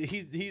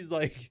 He's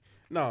like,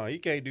 no, he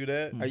can't do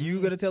that. Are you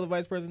gonna tell the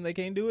vice president they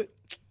can't do it?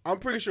 I'm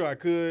pretty sure I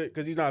could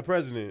because he's not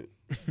president.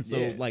 So,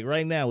 Yeah. like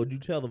right now, would you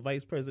tell the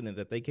vice president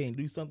that they can't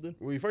do something?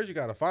 Well, first you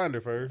got to find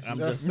her first. I'm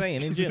just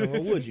saying, in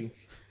general, would you?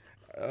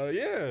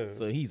 Yeah.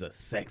 So he's a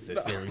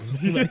sexist.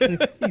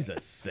 He's a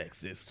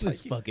sexist.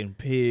 This fucking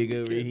pig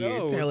over here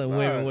No, it's telling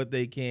women not. what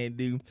they can't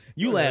do.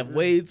 You laughed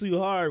way too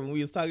hard when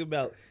we was talking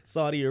about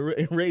Saudi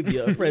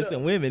Arabia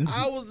oppressing women.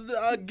 I was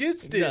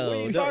against it. what are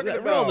you talking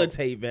about? Roll the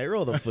tape back.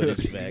 Roll the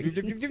footage back. We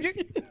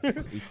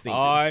seen it.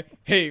 I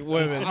hate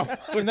women.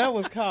 And that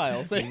was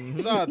Kyle.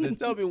 Jonathan,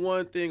 tell me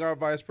one thing our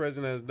vice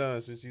president has done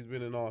since she's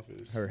been in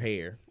office. Her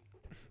hair.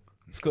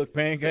 Cook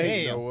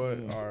pancakes. You know what?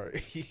 All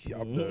right.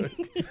 I'm done.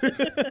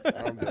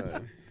 I'm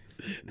done.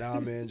 Nah,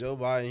 man, Joe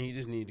Biden, he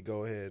just need to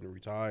go ahead and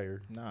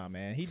retire. Nah,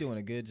 man, he doing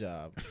a good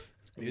job.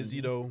 Is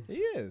he though? He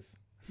is.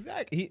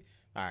 Exactly.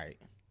 All right.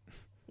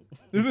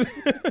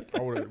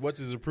 What's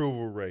his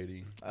approval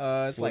rating?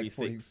 It's like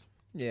 46.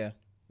 40. Yeah.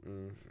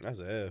 That's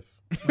an F.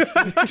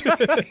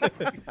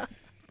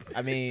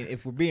 I mean,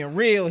 if we're being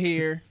real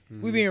here,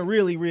 we're being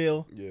really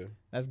real. Yeah.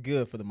 That's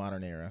good for the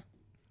modern era.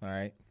 All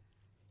right.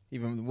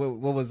 Even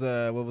what was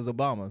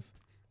Obama's?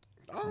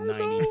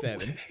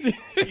 97.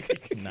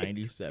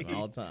 97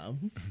 all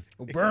time.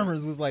 Well,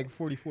 Burmers was like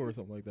 44 or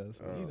something like that.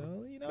 So, you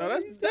know. No,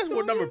 that's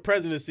what number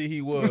presidency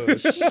he was.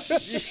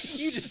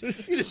 you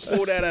just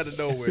pulled that out of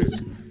nowhere.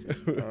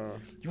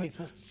 You ain't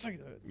supposed to say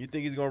that. You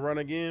think he's gonna run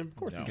again? Of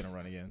course he's gonna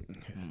run again.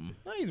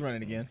 No, he's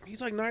running again.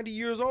 He's like 90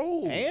 years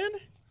old. And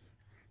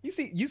you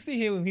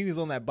see him when he was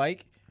on that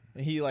bike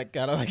and he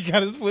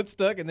got his foot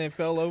stuck and then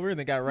fell over and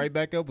then got right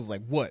back up. Was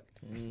like, what?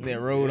 Then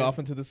rode off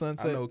into the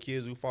sunset. I know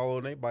kids who follow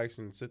on their bikes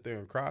and sit there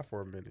and cry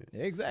for a minute.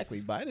 Yeah,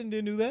 exactly. Biden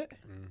didn't do that.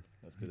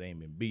 That's because they ain't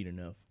been beat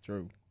enough.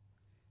 True.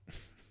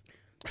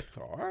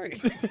 All right.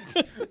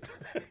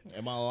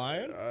 Am I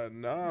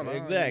lying? No.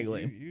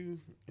 Exactly.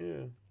 Yeah.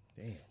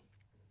 Damn.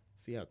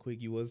 See how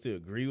quick you was to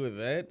agree with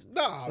that?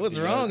 Nah. What's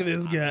wrong with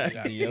this guy?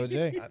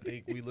 DOJ. I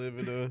think we live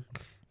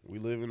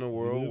in a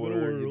world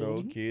where you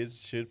know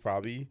kids should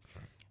probably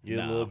get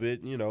a little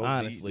bit,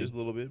 honestly, just a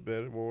little bit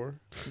better, more.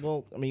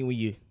 Well, I mean, when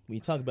you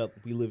talk about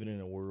we living in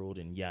a world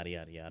and yada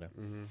yada yada,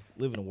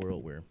 live in a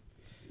world where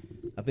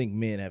I think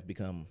men have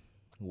become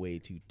way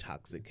too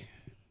toxic.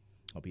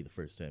 I'll be the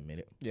first to admit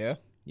it. Yeah.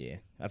 Yeah,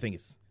 I think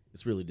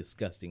it's really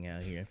disgusting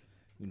out here.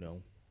 You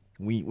know,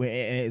 we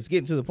and it's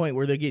getting to the point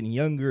where they're getting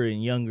younger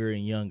and younger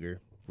and younger,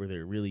 where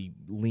they're really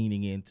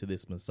leaning into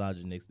this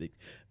misogynistic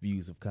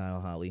views of Kyle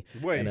Holly.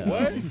 Wait, and,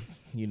 what?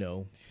 You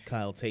know,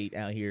 Kyle Tate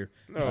out here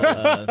No. leading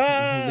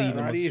them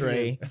Not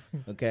astray.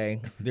 Okay,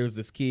 there's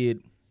this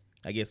kid.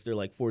 I guess they're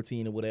like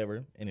 14 or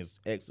whatever, and his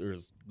ex or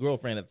his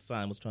girlfriend at the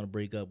time was trying to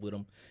break up with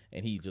him,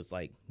 and he just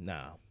like,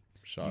 nah,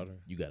 Shot her.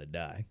 you gotta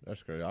die.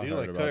 That's crazy. Did he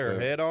like cut her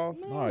head off?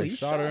 No, he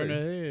shot her in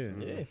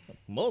the head. Yeah,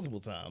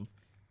 multiple times,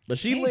 but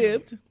she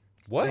lived.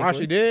 What? Oh,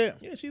 she did?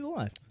 Yeah, she's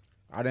alive.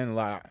 I didn't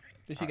lie.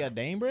 Did she got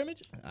Dane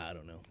damage? I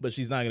don't know, but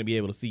she's not gonna be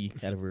able to see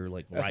out of her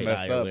like That's right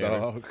messed eye or up, whatever.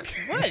 dog.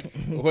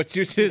 What? What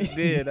you just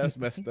did, that's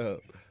messed up.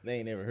 They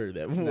ain't never heard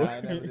that before. Nah,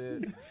 I never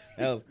did.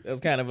 That was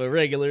kind of a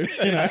regular.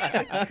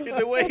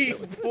 The way he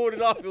pulled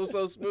it off, it was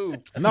so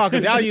smooth. No,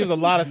 because y'all use a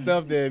lot of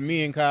stuff that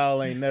me and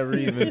Kyle ain't never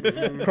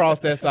even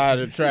crossed that side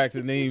of the tracks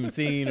and ain't even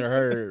seen or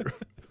heard.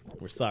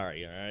 We're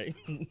sorry, all right.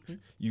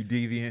 You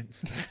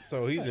deviants.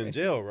 So he's in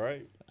jail,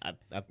 right?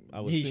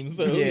 I would He- assume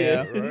so.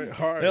 yeah. Yeah. Right.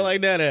 All right. They're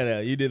like, no,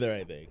 you did the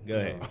right thing. Go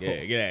ahead,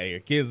 get out of here.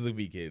 Kids will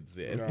be kids.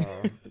 Yeah.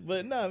 No.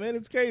 But no, man,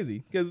 it's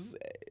crazy because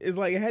it's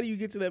like, how do you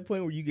get to that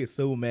point where you get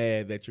so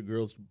mad that your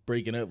girl's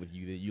breaking up with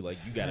you that you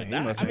gotta die?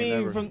 must I mean,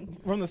 never-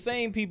 from the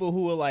same people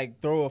who will like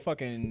throw a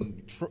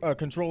fucking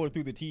controller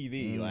through the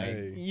TV, like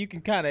Hey. you can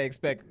kind of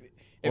expect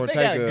if Or they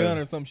take got a a- gun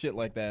or some shit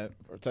like that.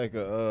 Or take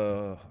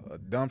a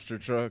dumpster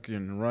truck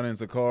and run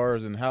into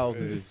cars and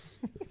houses.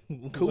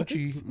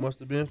 Coochie must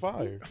have been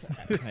fired.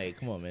 Hey,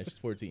 come on, man. She's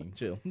 14.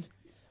 Chill.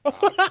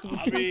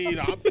 I mean,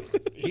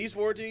 he's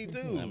 14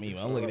 too. I mean,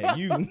 I'm looking at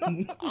you.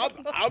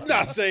 I'm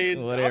not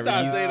saying. Whatever. I'm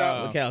not you- saying.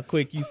 Look how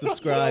quick you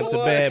subscribe to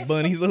What? Bad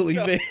Bunny's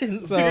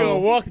OnlyFans. So- You gonna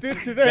walked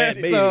into that.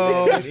 Baby.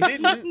 So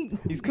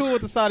Didn't. he's cool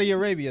with the Saudi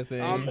Arabia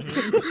thing.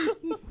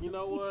 You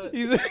know what?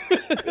 He's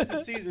This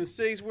is season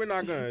 6. We're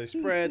not gonna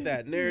spread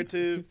that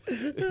narrative.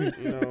 You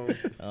know.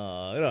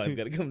 It always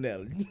got to come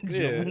down.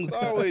 Yeah, it's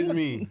always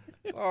me.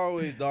 It's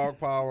always dog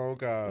pile on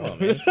Kyle. Come on,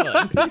 man.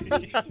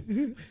 It's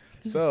fun.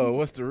 So,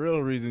 what's the real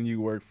reason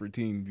you work for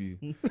Team View?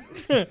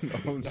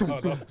 Don't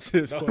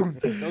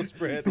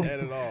spread that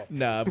at all.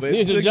 Nah, but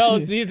These are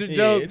jokes. These are Yeah,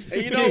 jokes.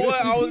 And you know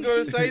what? I was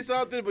gonna say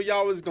something, but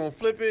y'all was gonna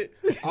flip it.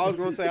 I was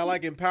gonna say I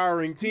like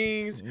empowering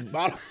teens,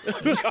 but I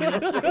don't want y'all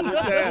to run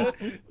with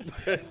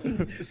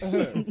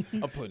that.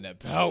 I'm putting that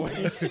power.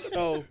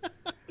 So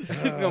It's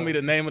gonna be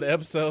the name of the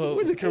episode.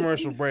 with the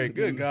commercial break,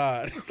 good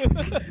God.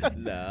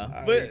 Nah,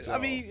 I but hate I y'all.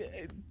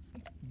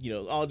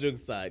 mean, all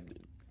jokes aside,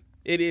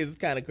 it is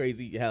kind of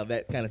crazy how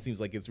that kind of seems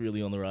like it's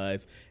really on the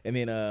rise. And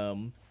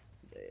then,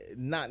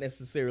 not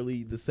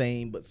necessarily the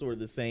same, but sort of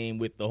the same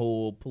with the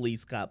whole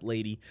police cop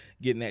lady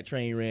getting that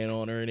train ran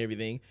on her and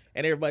everything,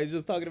 and everybody's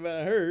just talking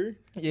about her,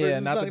 Yeah,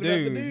 versus not the talking about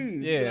dudes.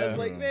 And I Yeah. was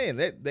like, man,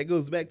 that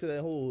goes back to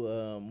that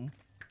whole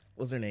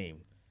what's her name,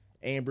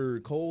 Amber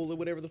Cole or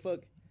whatever the fuck,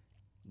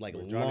 like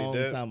a Johnny long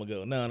Depp? time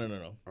ago.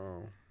 No.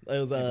 Oh. It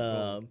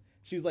was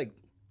she was like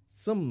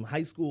some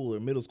high school or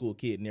middle school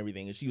kid and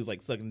everything, and she was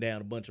like sucking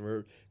down a bunch of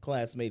her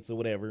classmates or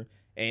whatever.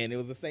 And it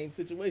was the same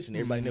situation.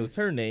 Everybody knows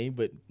her name,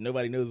 but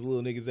nobody knows the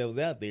little niggas that was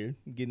out there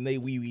getting they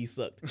wee wee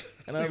sucked.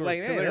 And I was like,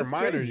 man, they're that's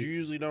minors. crazy. You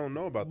usually don't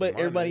know about. But the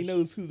everybody minors.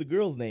 knows who the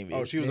girl's name is.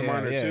 Oh, she was a Yeah,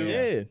 minor yeah, too.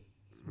 yeah.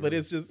 But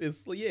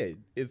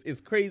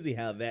it's crazy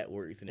how that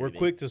works. And We're everything.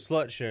 quick to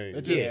slut shame.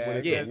 It just- Yeah, when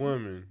it's yeah. a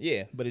woman.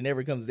 Yeah, but it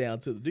never comes down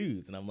to the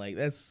dudes, and I'm like,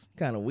 that's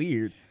kind of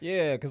weird.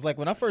 Yeah, because like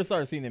when I first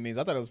started seeing the memes,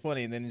 I thought it was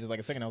funny, and then just like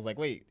a second, I was like,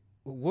 wait,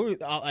 what?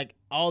 Like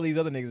all these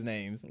other niggas'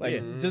 names, like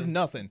Yeah. just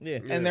nothing. Yeah.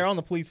 And they're on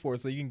the police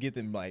force, so you can get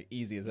them like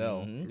easy as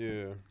hell. Mhm.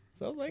 Yeah.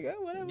 So I was like,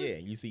 oh, whatever. Yeah,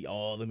 you see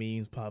all the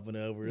memes popping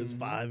up where it's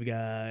Five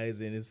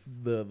Guys, and it's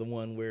the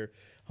one where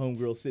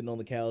homegirl's sitting on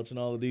the couch and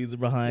all the dudes are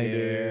behind her,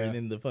 Yeah. and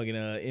then the fucking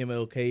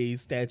MLK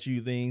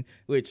statue thing,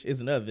 which is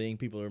another thing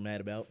people are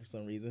mad about for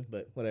some reason,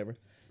 but whatever.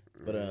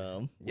 But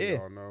We yeah,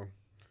 all know.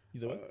 You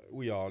said what?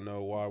 We all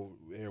know why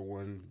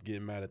everyone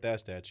getting mad at that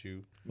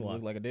statue. You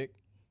look like a dick.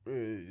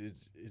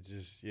 It's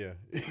just yeah.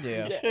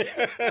 Yeah.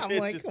 I'm It's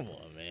like, just come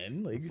on,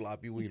 man. Like,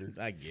 floppy wiener.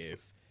 I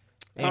guess.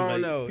 I don't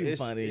Anybody- know. people It's-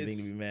 find anything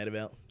it's- to be mad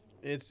about.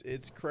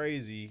 It's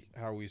crazy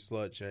how we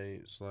slut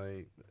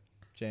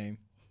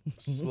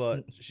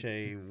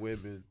shame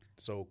women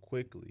so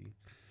quickly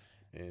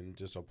and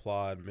just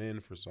applaud men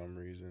for some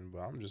reason. But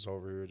I'm just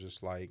over here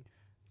just like,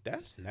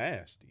 that's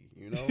nasty,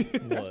 you know?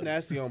 That's What?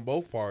 nasty on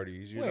both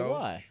parties, you Wait, know?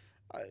 why?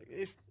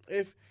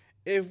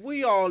 If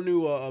we all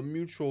knew a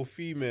mutual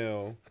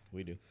female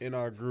We do. in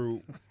our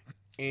group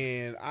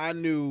and I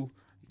knew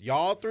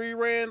y'all three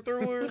ran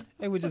through her,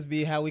 It would just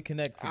be how we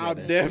connect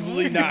together. I'm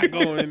definitely not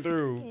going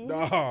through.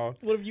 No.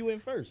 What if you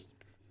went first?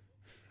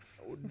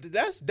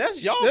 That's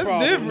y'all That's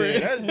problem.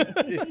 different.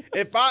 Man.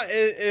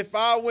 If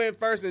I went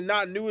first and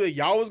not knew that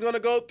y'all was gonna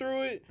go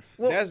through it,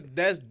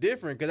 that's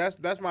different because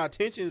that's my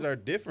intentions are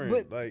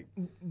different. But-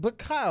 But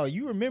Kyle,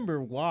 you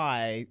remember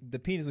why the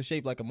penis was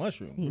shaped like a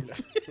mushroom,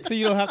 so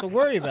you don't have to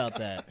worry about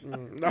that.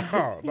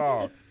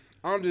 No.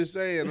 I'm just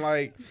saying,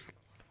 like,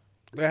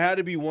 there had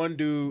to be one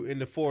dude in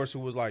the force who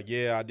was like,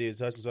 "Yeah, I did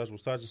such and such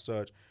with such and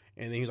such,"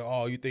 and then he's like,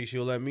 "Oh, you think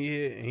she'll let me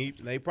hit?"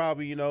 And they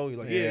probably, he's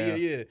like,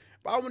 "Yeah."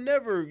 But I would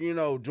never,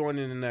 join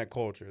in that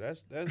culture.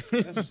 That's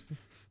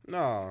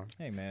nah.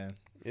 Hey man,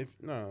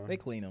 No, they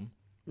clean them.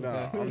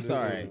 nah. I'm It's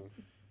just all saying. right.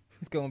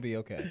 It's gonna be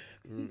okay.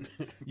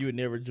 You would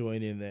never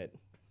join in that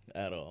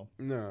at all.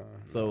 Nah.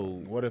 So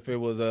What if it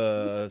was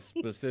a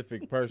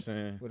specific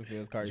person? What if it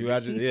was Would Cardi you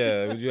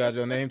B? would you add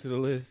your name to the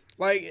list?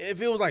 Like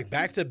if it was like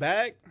back to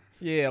back.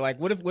 Yeah, like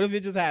what if it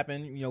just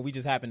happened? We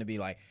just happened to be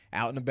like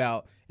out and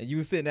about, and you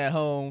was sitting at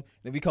home,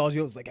 and we called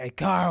you. It was like, "Hey,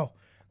 Kyle,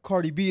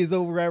 Cardi B is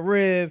over at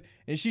Rev,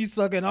 and she's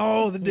sucking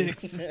all the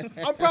dicks."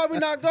 I'm probably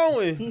not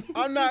going.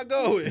 I'm not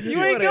going. You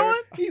ain't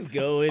going? He's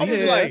going. I'm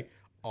just Yeah. like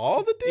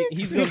all the dicks.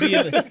 He's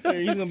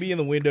gonna be in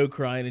the window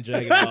crying and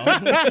jacking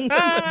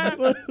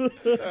off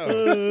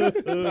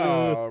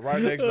No,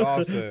 right next to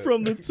Offset.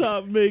 from the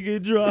top. Make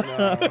it drop.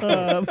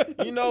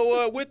 You know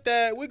what? With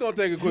that, we're gonna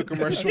take a quick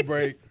commercial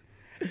break,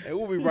 and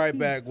we'll be right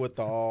back with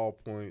the All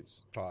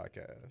Points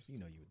podcast. You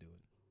know you would do it.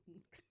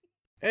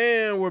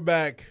 And we're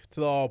back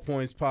to the All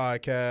Points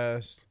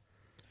podcast.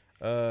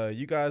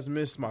 You guys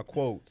missed my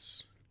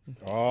quotes.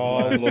 Oh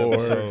last Lord!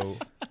 episode.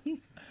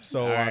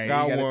 So All I right,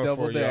 got you gotta one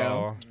double for down.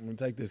 y'all. I'm gonna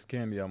take this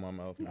candy out my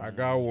mouth. I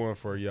got one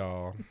for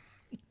y'all.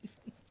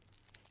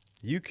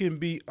 You can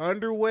be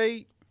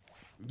underweight,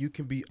 you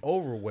can be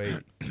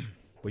overweight,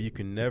 but you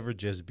can never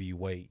just be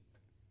weight.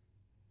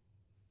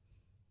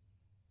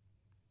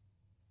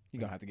 You're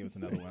gonna have to give us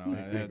another one.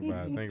 Think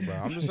about it. Think about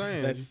it. I'm just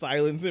saying. That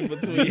silence in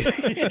between.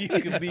 You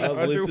can be I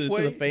was listening to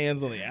the underweight.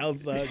 fans on the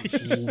outside.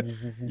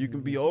 You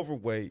can be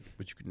overweight,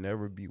 but you can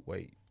never be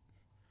weight.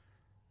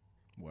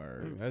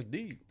 Word. That's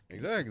deep.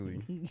 Exactly.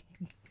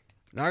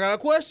 Now I got a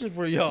question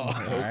for y'all.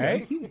 All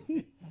right.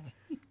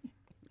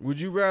 Would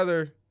you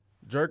rather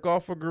jerk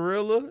off a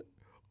gorilla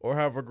or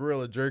have a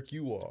gorilla jerk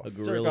you off? A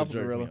gorilla off a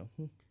jerk gorilla.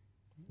 me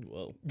off.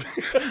 Whoa.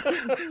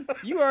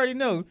 You already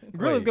know.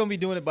 Gorilla's Wait. gonna be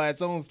doing it by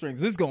its own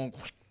strings. It's gonna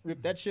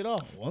rip that shit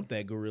off. I want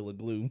that gorilla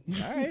glue.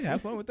 All right,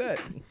 have fun with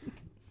that.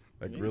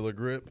 Like gorilla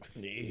grip.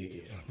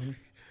 Yeah.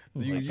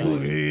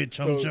 You,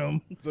 chum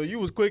chum. so you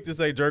was quick to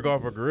say jerk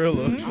off a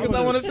gorilla. Because I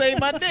want to save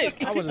my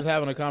dick. I was just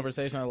having a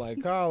conversation. I'm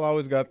like, Kyle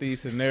always got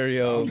these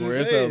scenarios I'm where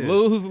just it's a saying.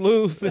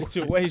 lose-lose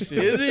situation.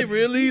 Is it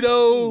really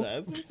though?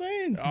 That's what I'm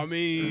saying. I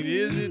mean,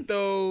 is it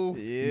though?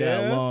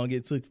 How long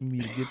it took for me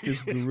to get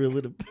this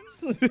gorilla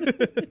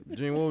to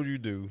Gene, what would you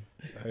do?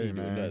 Hey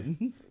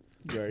man,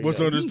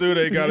 What's understood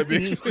ain't gotta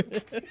be.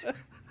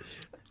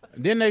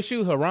 didn't they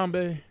shoot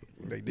Harambe?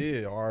 They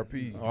did.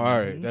 RP. All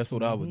right, that's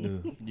what I would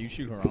do. You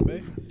shoot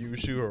Harambe. You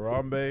shoot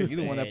Harambe. You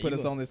the one that Man, put you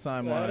us a- on this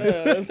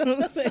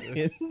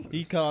timeline.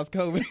 He caused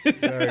COVID.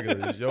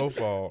 Exactly. It's your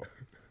fault.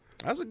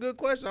 That's a good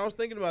question. I was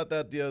thinking about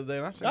that the other day.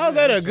 And I said, How was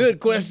man, that a that's good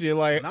question?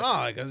 Like,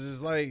 Nah, because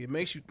it's like it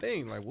makes you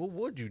think. Like, what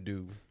would you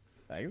do?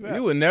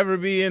 you would never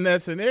be in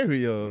that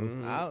scenario.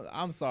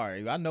 I'm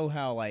sorry. I know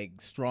how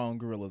like strong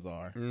gorillas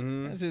are.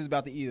 Mm-hmm. That shit's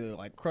about to either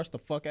like crush the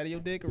fuck out of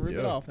your dick or rip it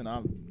Yeah. off, and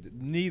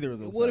neither of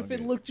those. What if sound it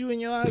good. looked you in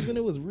your eyes and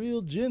it was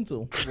real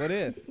gentle? What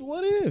if?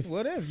 What if?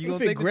 What if you If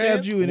gonna it take the grabbed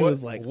chance? you and What- it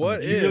was like,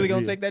 what You if? really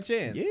gonna take that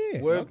chance? Yeah.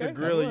 What if Okay, the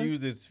gorilla alright.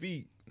 used its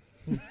feet?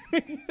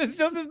 It's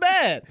just as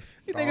bad.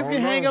 You think I it's don't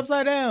gonna hang know.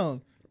 upside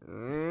down?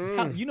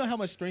 Mm, You know how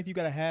much strength you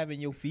gotta have in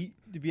your feet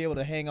to be able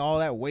to hang all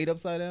that weight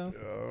upside down?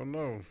 I don't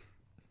know.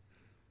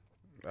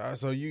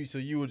 So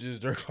you would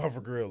just jerk off a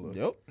gorilla?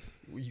 Yep.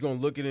 You gonna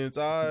look it in its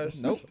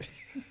eyes? Nope.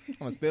 I'm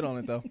gonna spit on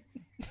it though.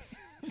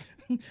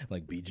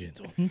 Like, be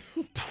gentle.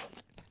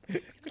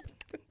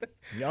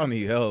 Y'all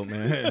need help,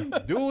 man.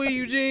 Do we,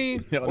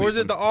 Eugene? Y'all Or need is it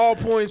some- the All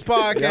Points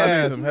podcast?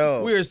 Y'all need some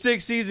help. We are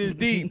 6 seasons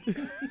deep.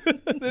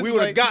 We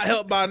would have got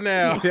help by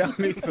now. Y'all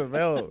need some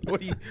help.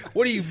 What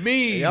do you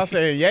mean? Y'all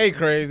saying yay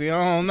crazy?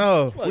 I don't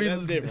know. Look,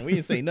 that's different. We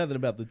didn't say nothing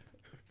about the.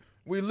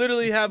 We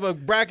literally have a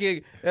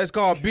bracket that's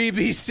called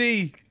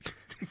BBC.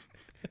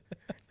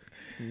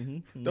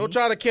 Don't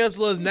try to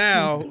cancel us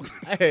now.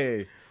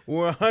 Hey,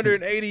 We're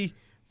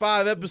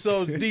 185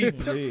 episodes deep.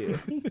 Yeah.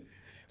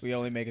 We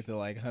only make it to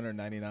like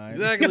 199.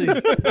 Exactly.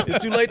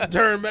 It's too late to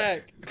turn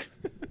back.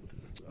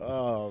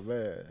 Oh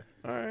man.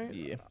 All right.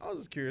 Yeah. I was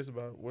just curious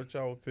about what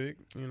y'all would pick.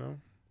 You know.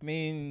 I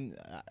mean,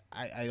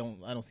 I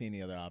don't see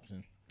any other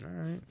option. All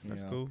right.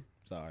 That's Yeah. cool.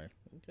 Sorry.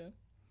 Okay.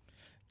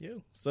 Yeah.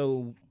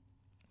 So,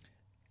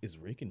 is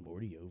Rick and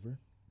Morty over?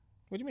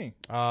 What do you mean?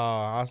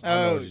 I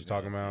know what you're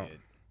talking about.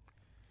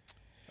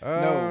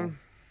 No.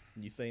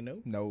 You say no?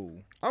 No.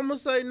 I'm gonna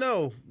say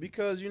no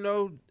because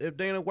if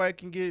Dana White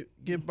can get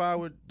by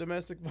with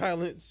domestic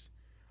violence,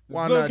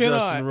 why So not can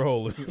Justin I.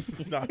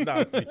 Roiland?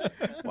 not me.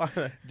 Why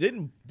not?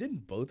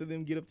 Didn't both of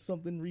them get up to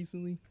something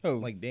recently? Who?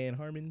 Like Dan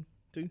Harmon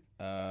too? He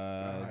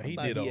thought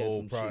did an he had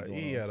old some shit going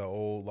he on. had an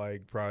old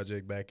like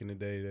project back in the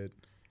day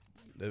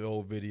that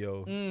old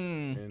video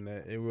and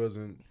that it was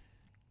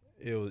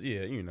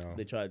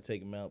They tried to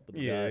take him out, but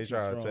the yeah guy they too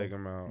tried to strong. take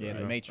him out. Yeah, the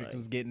Yeah. Matrix Right.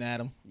 was getting at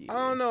him. Yeah.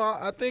 I don't know.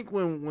 I think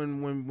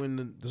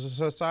when the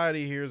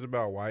society hears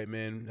about white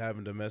men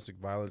having domestic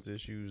violence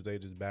issues, they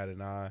just bat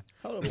an eye.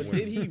 Hold on, but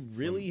did he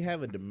really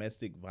have a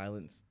domestic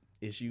violence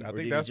issue? I or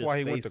think did that's just why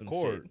he say went to some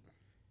court.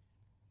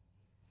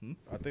 shit?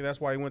 I think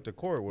that's why he went to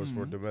court was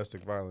for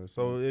domestic violence.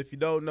 So if you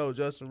don't know,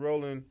 Justin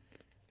Roiland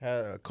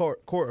had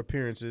court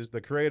appearances.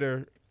 The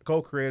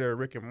co-creator of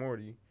Rick and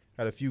Morty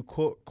had a few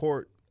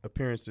court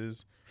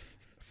appearances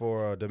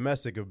for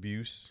domestic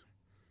abuse,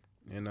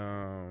 and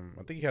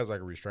I think he has like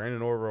a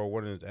restraining order or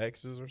one of his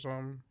exes or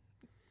something.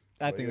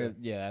 I think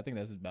yeah. I think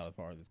that's about as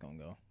far as it's gonna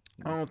go.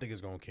 I don't think it's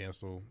gonna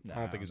cancel. I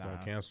don't think it's gonna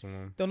Nah. cancel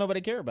him. Don't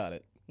nobody care about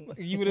it.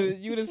 You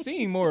would have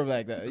seen more of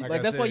like that. Like Like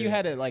I that's why you said-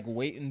 had to like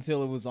wait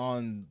until it was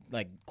on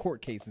like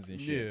court cases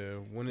and shit. Yeah,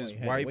 when Well, it's you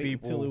had to white wait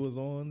people. until it was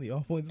on the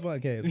Off Points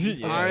podcast.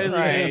 Yeah.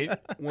 Honestly, Right.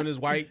 when it's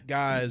white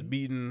guys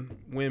beating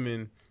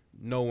women,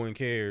 no one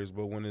cares.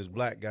 But when it's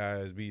black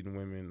guys beating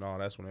women, no,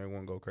 that's when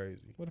everyone go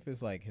crazy. What if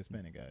it's like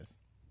Hispanic guys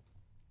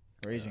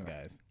or Asian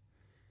guys?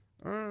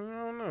 I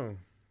don't know.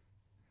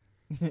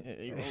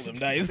 You roll them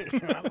dice.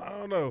 I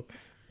don't know.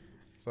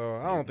 So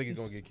I don't think it's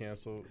gonna get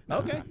canceled.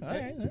 Okay, all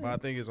right. But I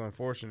think it's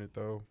unfortunate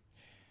though.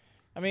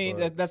 I mean,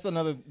 But- that's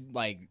another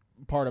like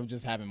part of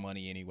just having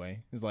money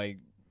anyway. It's like,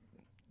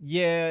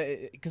 yeah,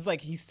 because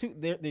like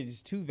they're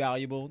just too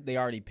valuable. They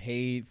already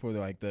paid for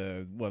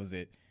the what was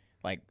it,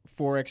 like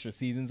 4 extra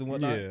seasons and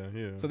whatnot.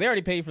 Yeah. So they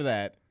already paid for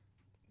that.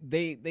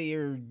 They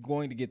are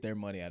going to get their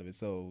money out of it.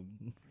 So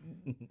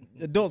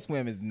Adult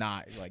Swim is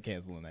not like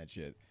canceling that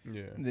shit.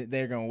 yeah.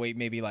 They're gonna wait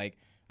maybe like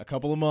a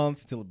couple of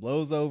months until it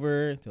blows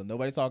over, until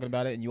nobody's talking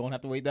about it, and you won't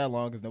have to wait that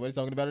long because nobody's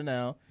talking about it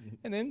now.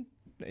 And then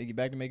they get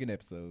back to making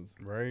episodes.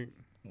 Right.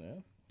 Yeah.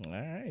 All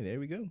right, there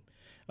we go.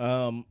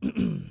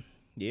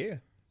 Yeah,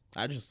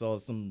 I just saw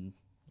some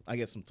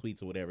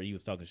tweets or whatever. He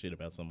was talking shit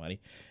about somebody,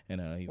 and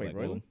he's Wait, like,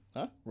 well, Roiland?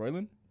 huh?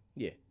 Roiland?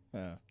 Yeah,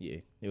 yeah.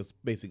 It was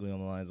basically on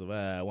the lines of,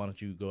 why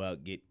don't you go out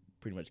and get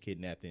pretty much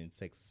kidnapped and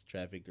sex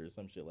trafficked or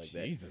some shit like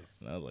that. Jesus.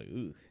 And I was like,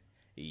 ooh,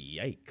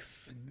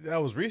 yikes.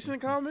 That was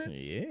recent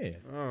comments. Yeah.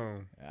 Oh,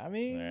 I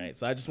mean, All right,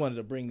 so I just wanted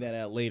to bring that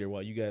out later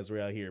while you guys were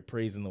out here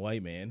praising the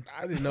white man.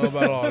 I didn't know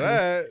about all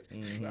that.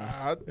 Mhm.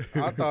 I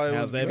thought it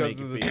How's was that because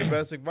make of you the feel?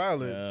 domestic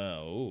violence.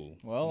 Oh,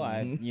 well,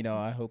 Mhm.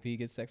 I hope he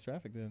gets sex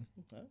trafficked then.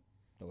 Huh?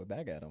 Throw it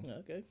back at him.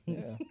 okay.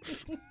 Yeah.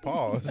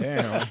 Pause.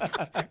 Damn.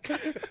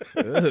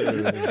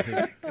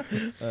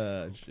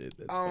 Shit.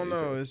 That's I don't funny.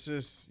 know. It's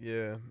just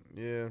yeah.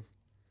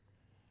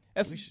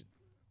 That's We should,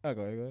 oh,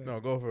 go ahead. no,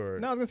 go for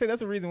it. No, I was gonna say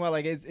that's the reason why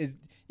like it's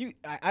you.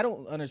 I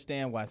don't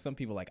understand why some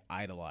people like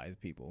idolize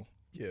people.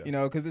 Yeah. You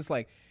know, because it's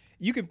like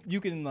you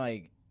can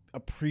like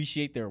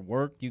appreciate their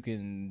work. You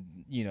can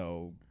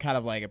kind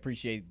of like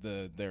appreciate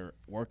their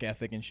work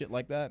ethic and shit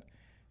like that.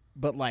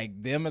 But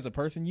like them as a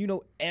person,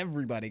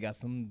 everybody got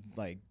some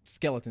like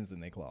skeletons in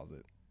their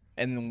closet.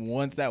 And then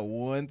once that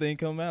one thing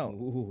come out,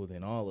 Ooh,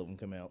 then all of them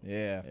come out.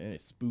 yeah, And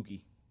it's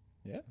spooky.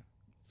 yeah.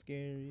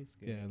 Scary.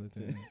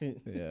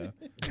 Yeah.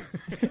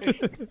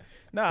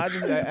 No, I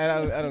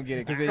don't get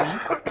it because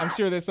I'm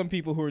sure there's some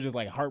people who are just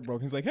like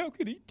heartbroken. It's like, how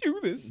could he do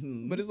this?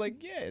 But it's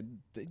like, yeah,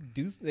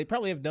 they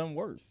probably have done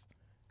worse.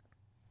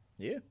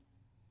 Yeah.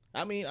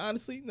 I mean,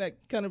 honestly, that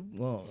kind of,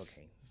 well,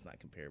 okay, it's not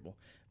comparable.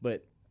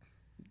 But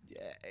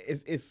yeah,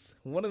 it's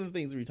one of the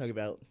things we talk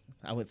about,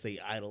 I would say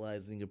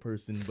idolizing a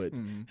person, but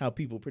how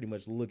people pretty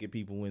much look at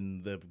people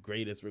in the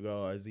greatest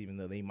regards, even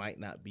though they might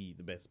not be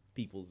the best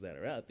peoples that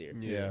are out there.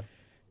 Yeah.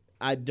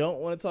 I don't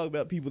want to talk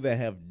about people that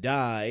have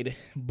died,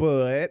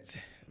 but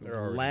They're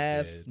already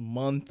last dead.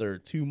 month or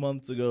 2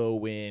 months ago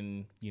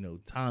when,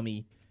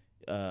 Tommy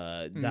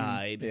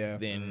died, yeah.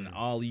 then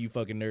all of you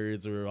fucking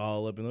nerds were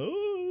all up in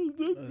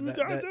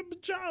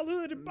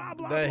childhood and blah,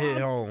 blah, That blah.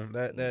 hit home.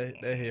 That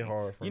hit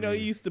hard for me.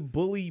 He used to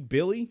bully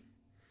Billy.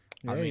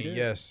 I he mean, did.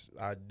 yes,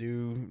 I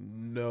do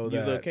know You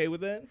was that. okay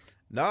with that?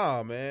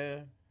 Nah,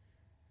 man.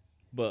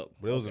 But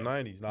But it was the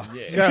 '90s. Nah.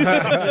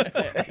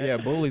 Yeah. Yeah,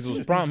 bullies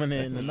was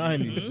prominent in the It's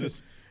 90s.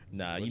 just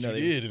Nah, What you know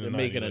you did in they're the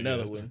making 90s, I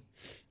another guess. one.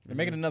 They're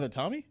making another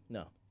Tommy?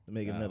 No, they're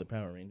making Oh. another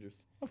Power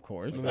Rangers. Of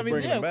course. They're I mean,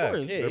 bringing yeah, them of back.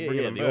 course. Yeah, They're yeah,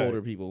 bringing yeah, them the back.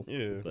 older people.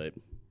 Yeah. But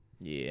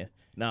Yeah.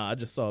 Nah, I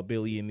just saw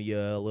Billy in the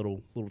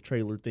little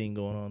trailer thing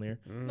going on there.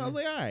 And I was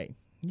like, all right,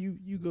 you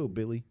go,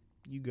 Billy.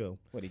 You go.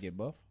 What, he get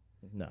buff?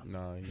 No.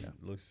 Nah, he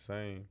looks the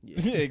same.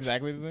 Yeah.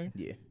 Exactly the same.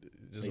 Yeah.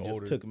 Just They older.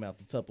 just took him out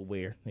the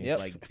Tupperware. And Yep. It's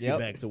like, Yep. get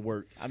back to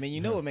work. I mean,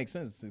 you know it makes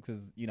sense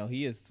because, you know,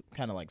 he is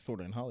kind of like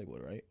sort of in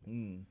Hollywood, right?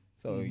 Mm.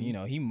 So, you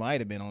know, he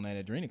might have been on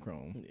that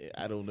adrenochrome. Yeah,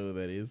 I don't know what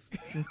that is.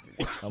 I'm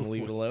going to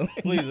leave it alone.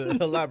 Please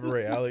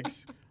elaborate,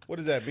 Alex. What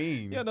does that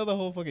mean? Yeah, know the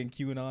whole fucking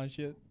QAnon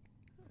shit.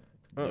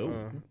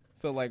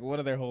 So, like, one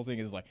of their whole thing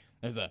is like,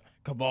 there's a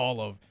cabal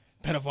of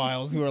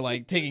pedophiles who are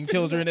like taking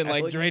children and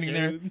like Alex draining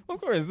their, Jones.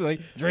 of course,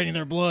 like draining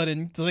their blood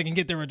and so they can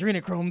get their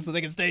adrenochrome so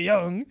they can stay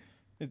young.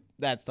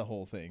 That's the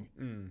whole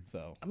thing.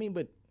 So, I mean,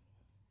 but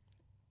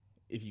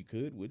if you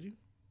could, would you?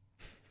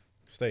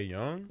 Stay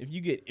young? If you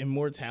get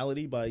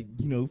immortality by,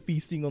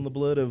 feasting on the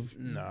blood of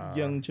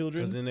young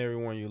children? Because then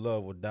everyone you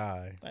love will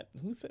die.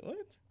 Who said what?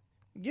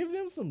 Give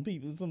them some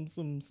people,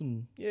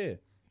 yeah.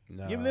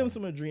 Nah. Give them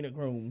some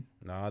adrenochrome.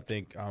 Nah, I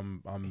think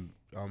I'm I'm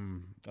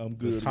the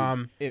good.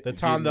 time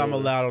that I'm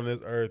allowed on this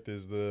earth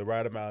is the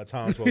right amount of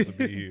time I'm supposed to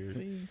be here.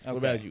 See? What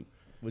about you?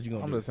 What you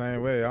gonna I'm do? the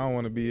same way. I don't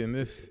want to be in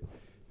this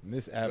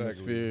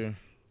atmosphere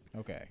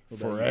okay.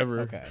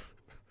 forever. Okay.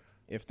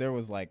 If there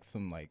was like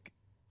some like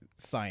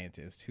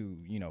scientist who,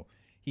 you know,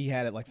 he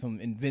had it like some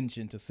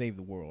invention to save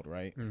the world,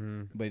 right?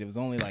 Mm-hmm. But it was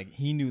only like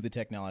he knew the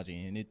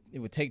technology and it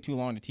would take too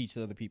long to teach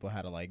other people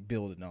how to like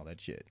build it and all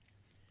that shit.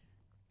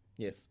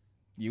 Yes.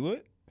 You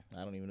would?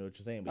 I don't even know what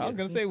you're saying. But I was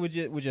yes. gonna say,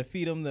 would you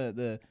feed him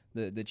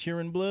the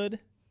cheering blood?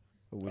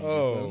 Or would you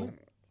just let him?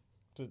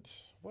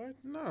 What?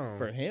 No.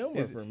 For him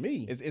or for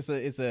me?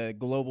 It's a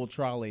global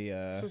trolley.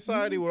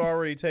 Society would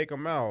already take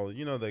him out.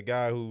 You know, the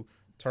guy who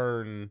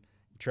turned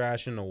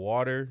trash into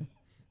water,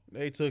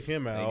 they took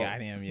him They out.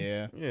 got him,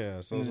 yeah. Yeah,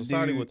 so The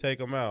society dude- would take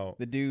him out.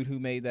 The dude who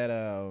made that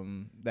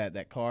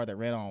that car that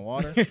ran on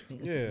water. Yeah.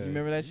 You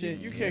remember that shit?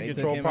 You Yeah, can't they took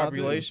control him out, too.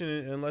 population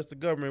unless the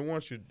government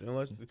wants you.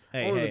 Unless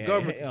Hey, only hey, the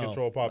government hey, can oh,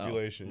 control oh,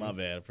 population. my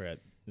bad, I forgot.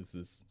 This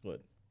is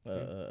what?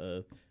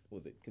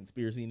 Was it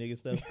conspiracy nigga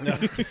stuff?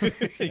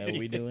 That what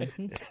we doing?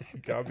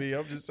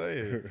 I'm just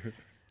saying.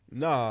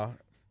 Nah,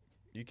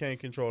 you can't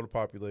control the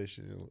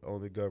population.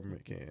 Only the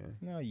government can.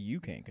 No, you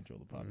can't control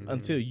the population.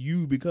 Until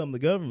you become the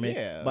government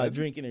Yeah. by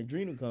drinking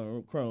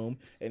adrenochrome,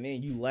 and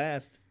then you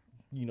last,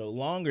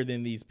 longer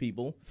than these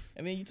people,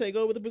 and then you take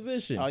over the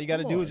position. All you got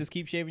to Come do on. is just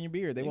keep shaving your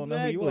beard. They won't know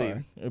who you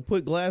are. Or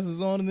put glasses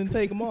on and then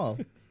take them off.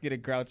 Get a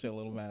Groucho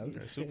little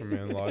mask.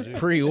 Superman logic.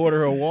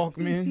 Pre-order a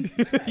Walkman.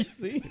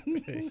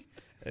 See?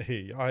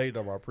 Hey, y'all hate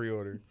on my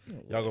pre-order.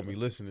 Y'all gonna be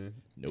listening.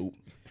 Nope.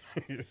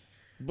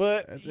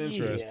 But That's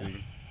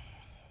interesting.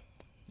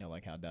 I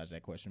like how I dodged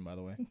that question, by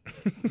the way.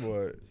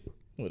 What?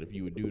 What if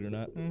you would do it or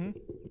not?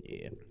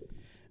 Yeah.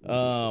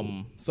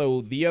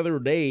 So the other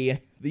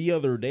day,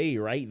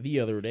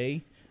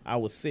 I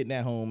was sitting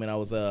at home and I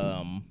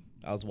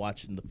was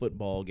watching the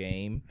football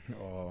game.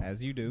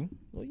 As you do.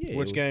 Well, yeah.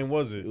 Which game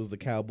was it? It was the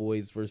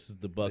Cowboys versus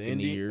the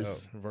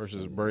Buccaneers.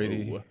 versus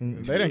Brady. Oh.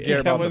 They didn't care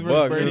about Cowboys the versus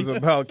Bucks. Brady. It was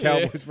about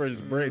Cowboys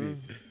versus Brady.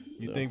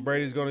 You think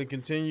Brady's gonna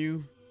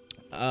continue?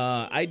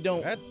 I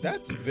don't.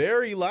 That's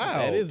very loud.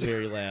 That is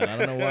very loud. I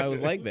don't know why it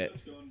was like that.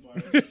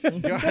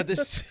 God,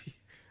 this.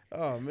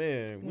 Oh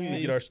man, we need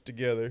to get our shit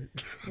together.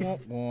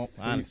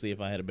 Honestly,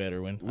 if I had a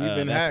better one, We've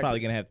been that's hacked.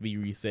 probably gonna have to be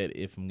reset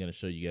if I'm gonna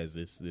show you guys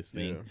this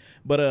thing. Yeah.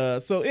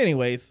 But so,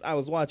 anyways, I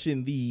was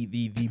watching the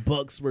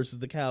Bucks versus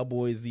the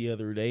Cowboys the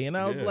other day, and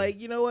I was Yeah. like,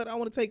 you know what? I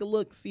want to take a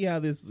look, see how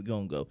this is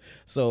gonna go.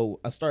 So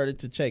I started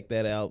to check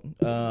that out.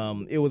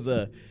 It was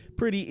a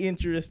pretty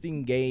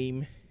interesting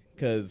game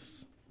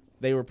because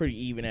they were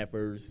pretty even at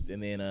first,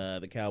 and then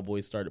the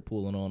Cowboys started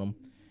pulling on them,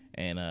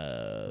 and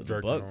the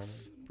Jerking on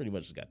Bucks pretty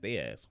much just got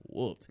their ass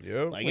whooped.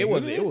 Yep. Like Wait, it who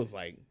was did? it was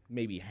like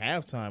maybe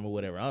halftime or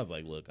whatever. I was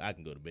like, look, I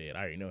can go to bed. I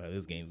already know how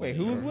this game's Wait, gonna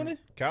who go. was winning?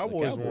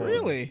 Cowboys The won.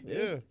 Really?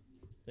 Yeah.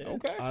 Yeah.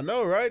 Okay. I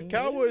know, right?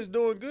 Cowboys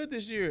doing good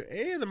this year,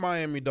 and the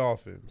Miami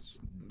Dolphins.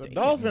 The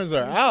Dolphins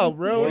are out,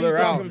 bro. Well, What are you they're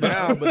out talking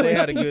about? now, but they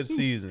had a good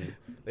season.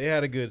 They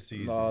had a good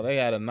season. No, they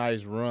had a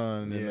nice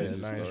run. and yeah, they just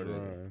nice started.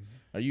 run.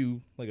 Are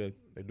you like a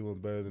They're doing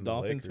better than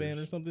Dolphins the fan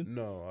Lakers. or something?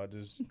 No, I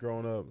just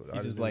growing up.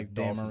 I just knew like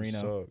Dan Dolphins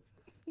Marino. suck.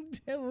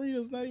 Dan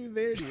Marino's not even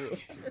there anymore.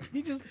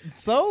 You just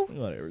so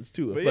Whatever, it's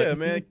two. But yeah,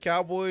 man,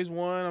 Cowboys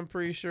won. I'm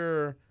pretty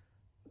sure.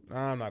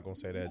 Nah, I'm not gonna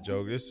say that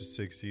joke. This is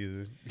sixth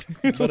season.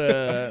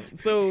 But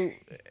so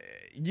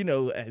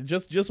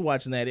just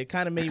watching that, it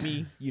kind of made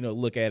me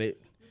look at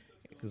it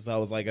because I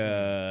was like, hold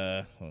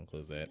on,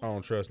 close that. I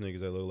don't trust niggas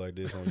that look like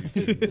this on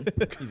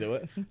YouTube. You said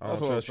what? I That's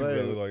don't what trust I'm people that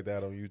saying. look like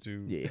that on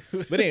YouTube.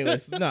 Yeah. But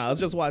anyways, no, I was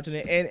just watching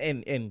it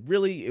and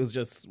really it was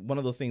just one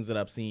of those things that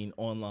I've seen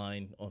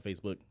online on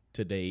Facebook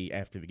today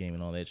after the game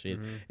and all that shit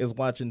is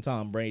watching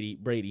Tom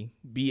Brady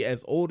be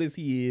as old as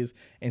he is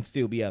and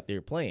still be out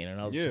there playing. And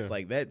I was Yeah. just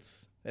like,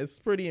 that's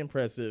pretty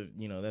impressive.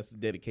 That's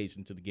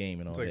dedication to the game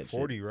and all He's like that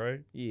 40, right?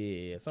 shit.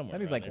 Yeah, somewhere. I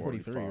think he's around like there.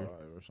 43 or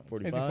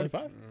 45? Is he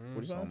 45?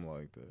 45? Something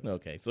like that.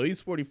 Okay, so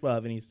he's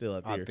 45 and he's still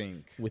out I there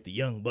think. with the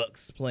young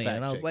Bucks playing. Fact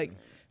And I was check. like,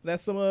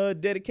 that's some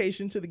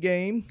dedication to the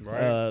game.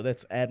 Right.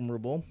 That's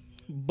admirable.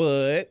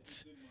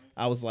 But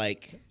I was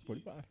like,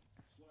 45.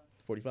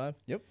 45?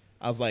 Yep.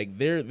 I was like,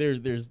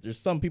 there's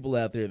some people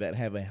out there that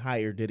have a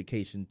higher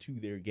dedication to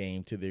their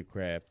game, to their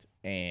craft,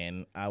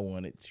 and I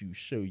wanted to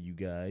show you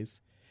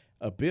guys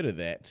a bit of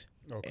that.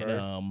 Okay.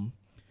 And,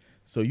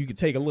 so you can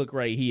take a look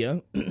right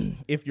here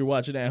if you're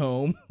watching at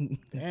home.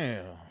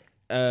 Damn.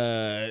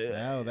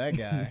 Oh, that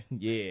guy.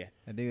 Yeah.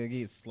 That nigga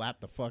get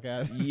slapped the fuck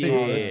out of Yeah.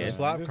 Oh, this is a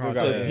slap This dude got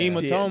contest. a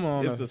hematoma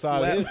on It's the a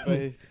side of his slap.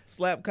 face.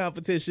 Slap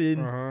competition.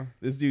 Uh-huh.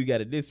 This dude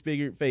got a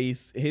disfigured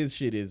face. His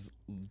shit is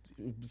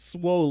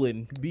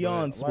swollen,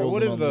 beyond Like, swollen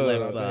what is on the the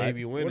left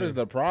baby side. winner? What is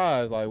the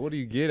prize? Like, what do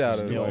you get out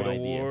of it? No Stupid Like,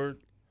 idea. award.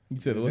 You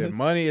said is what? it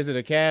money? Is it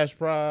a cash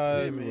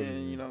prize? Yeah,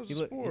 man. You know, it's He a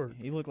look, sport.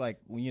 he looked like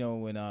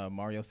when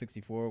Mario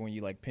 64 when you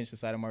like pinch the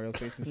side of Mario's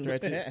face and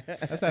stretch it.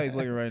 That's how he's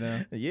looking right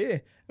now. Yeah,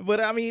 but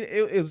I mean,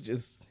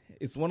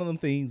 it's one of them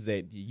things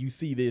that you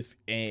see this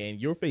and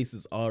your face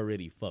is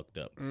already fucked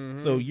up.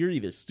 So you're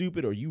either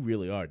stupid or you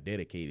really are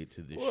dedicated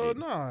to this Well, shit.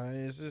 nah,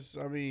 it's just.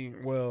 I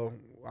mean, well,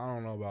 I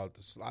don't know about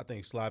this. I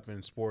think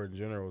slapping sport in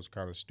general is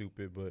kind of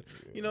stupid, but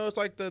you know, it's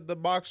like the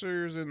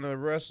boxers and the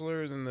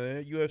wrestlers and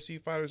the UFC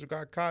fighters who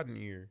got cotton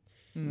ear.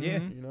 Yeah,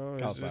 You know,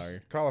 it's Cauliflower just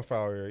ear.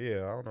 cauliflower ear.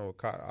 Yeah, I don't know.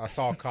 I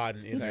saw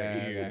cotton in their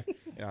Yeah, ear,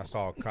 and I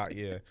saw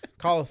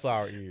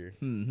cauliflower ear.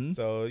 Mm-hmm.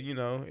 So you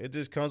know, it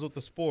just comes with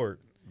the sport.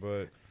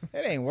 But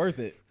It ain't worth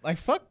it. Like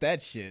fuck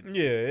that shit.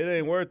 yeah, it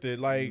ain't worth it.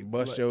 Like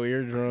Bust your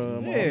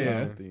eardrum. all Yeah.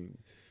 kind of things.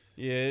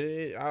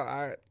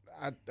 yeah,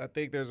 I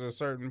think there's a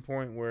certain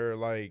point where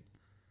like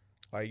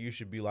you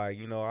should be like,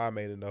 you know, I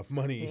made enough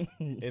money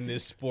in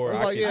this sport.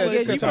 It's like, can- yeah, I just mean,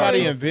 because you somebody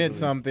probably- invents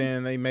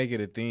something, they make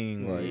it a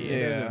thing. Like, it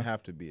Yeah. doesn't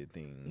have to be a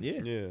thing.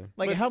 yeah. yeah.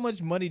 Like how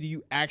much money do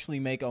you actually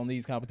make on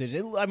these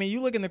competitions? I mean,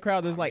 you look in the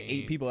crowd. There's like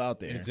 8 people out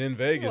there. It's in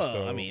Vegas Well,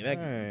 though. I mean, that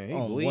Hey, he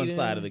on one bleeding.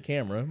 side of the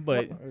camera,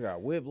 but I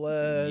got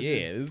whiplash.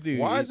 yeah, this dude.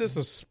 why is this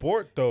a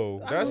sport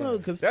though? I That's don't know,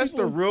 'cause that's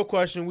the people- real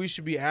question we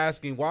should be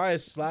asking. Why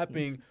is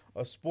slapping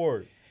a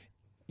sport?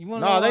 You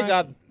wanna No, know they why?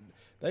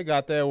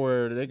 got that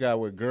where they got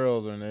with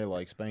girls and they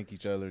like spank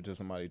each other till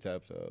somebody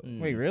taps out.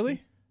 Wait,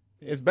 really?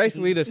 It's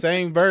basically the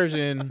same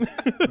version,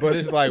 but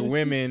it's like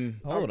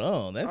women. Hold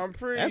on, I'm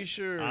pretty that's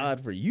sure-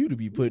 odd for you to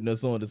be putting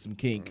us on to some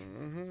kink.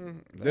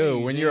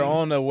 Dude, when you're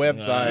on the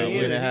website,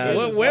 Yeah, when it has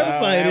what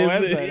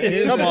website is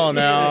it? Come on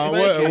now,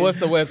 what's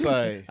the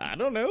website? I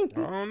don't know.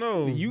 I don't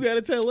know. You got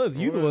to tell us.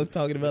 You the Well, ones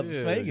talking about the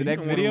yeah, spanking. you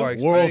next the one who video?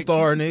 likes World spanks.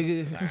 Star,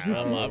 nigga.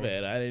 Oh, my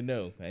bad. I didn't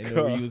know. I didn't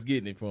know where you was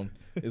getting it from.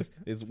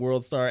 It's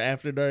World Star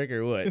After Dark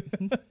or what?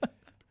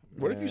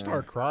 What if you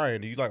start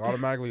crying? Do you like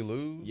automatically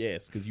lose?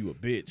 Yes, because you a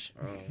bitch.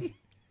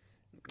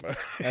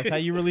 That's how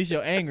you release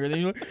your anger. Then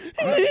you're like,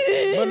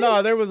 But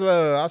no, there was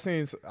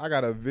I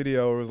got a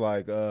video. It was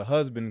like a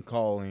husband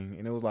calling,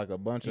 and it was like a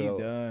bunch he's of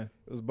done.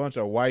 it was a bunch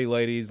of white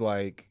ladies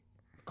like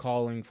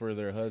calling for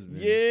their husband.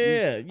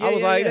 Yeah, I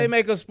was like, yeah. they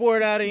make a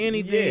sport out of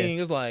anything.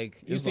 It's like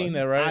It you was seen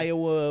like that, right?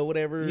 Iowa,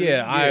 whatever.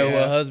 Yeah,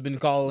 Iowa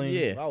husband calling.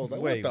 Yeah. I was like,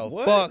 Wait, what the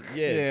what? fuck?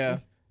 Yes. Yeah.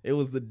 It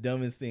was the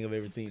dumbest thing I've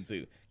ever seen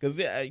too. Because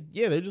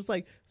they're just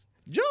like,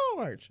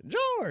 George,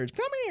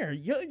 come here.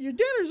 Your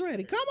dinner's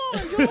ready. Come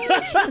on,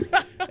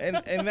 George.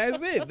 and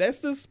that's it. That's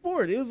the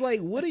sport. It was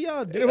like, what are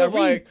y'all doing? It was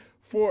like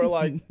for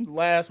like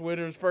last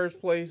winner's first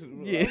place.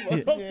 Yeah.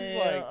 Like,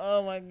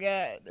 Oh my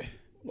god.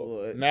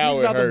 now He's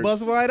it about to hurts.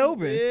 bust wide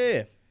open.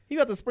 Yeah. He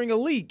about to spring a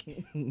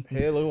leak.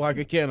 Head look like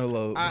a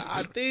cantaloupe.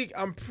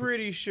 I'm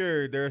pretty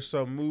sure there's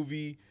some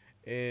movie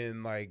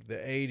in like the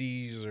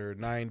 80s or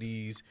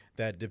 90s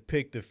that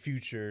depict the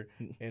future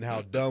and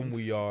how dumb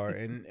we are,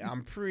 and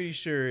I'm pretty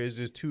sure it's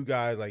just two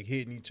guys like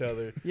hitting each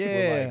other with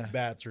Yeah. like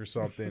bats or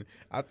something.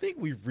 I think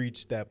we've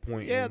reached that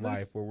point Yeah, in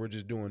life where we're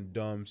just doing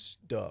dumb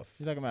stuff.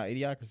 You're talking about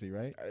Idiocracy,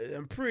 right?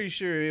 I'm pretty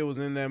sure it was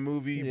in that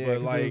movie, Yeah, but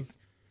 'cause like,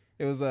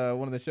 it was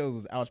one of the shows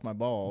was Ouch My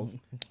Balls.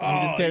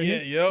 oh kept-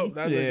 yeah, yep,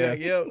 that's Yeah.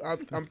 exactly, yep.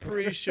 I'm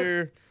pretty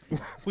sure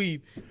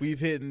we've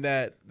hit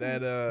that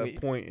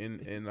point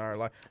in our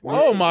life.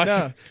 oh my!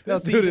 No, no,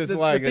 this see, dude is the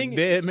like a thing-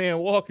 dead man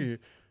walking.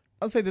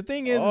 I'll say the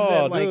thing is Oh,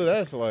 that like dude,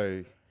 that's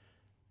like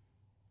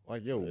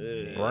your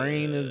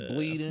brain is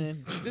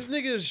bleeding. This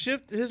nigga is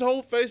his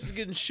whole face is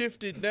getting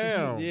shifted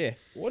down. Yeah.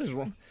 What is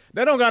wrong?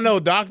 They don't got no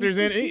doctors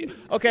in it.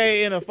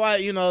 Okay, in a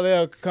fight, you know,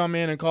 they'll come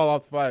in and call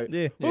off the fight.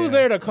 Yeah. Who's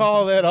there to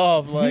call that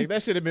off? Like,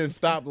 that should have been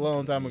stopped a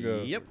long time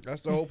ago. Yep.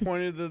 That's the whole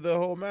point of the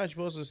whole match.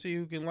 You're supposed to see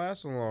who can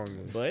last the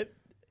longest. But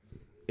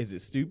is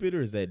it stupid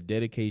or is that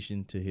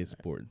dedication to his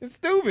sport? it's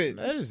stupid.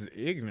 That is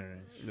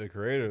ignorant. The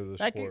creator of the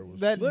That, sport was.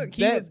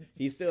 that,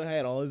 He still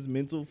had all his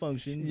mental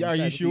functions. Yeah,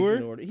 and are you faculties sure?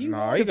 in order. He No,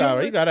 walked he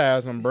over- got to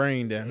have some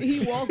brain damage.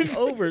 He walked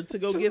over to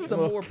go get some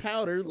more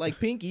powder, like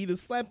Pinky, to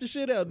slap the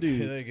shit out,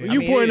 dude. They gave- When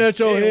you I mean, pointing at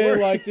your it head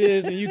worked. like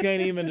this and you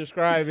can't even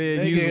describe it,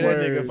 They use gave that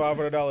nigga words.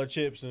 $500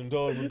 chips and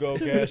told him to go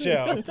cash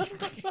out.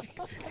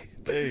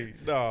 Hey,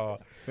 nah,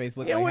 his face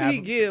looked Yeah, like what half he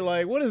get?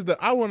 Like, what is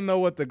I want to know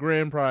what the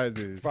grand prize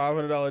is.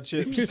 $500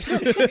 chips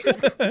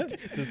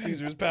to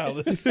Caesar's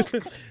Palace.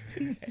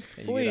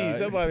 Please,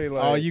 somebody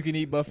like. all you can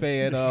eat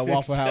buffet at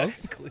Waffle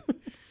House. Exactly.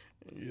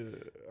 Yeah.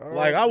 All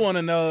Like, right. I want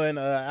to know in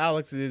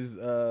Alex's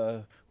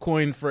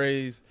coin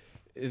phrase,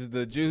 Is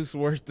the juice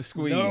worth the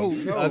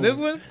squeeze? No. This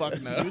one,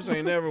 fuck no. Juice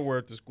ain't never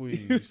worth the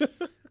squeeze.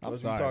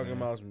 Unless sorry, we talking man.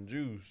 about some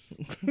juice,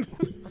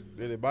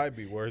 then it might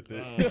be worth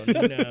it.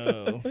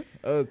 Oh, no.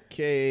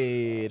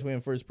 Okay. To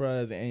win first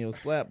prize, annual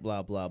slap,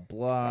 blah, blah,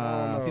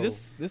 blah. Oh. See,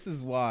 this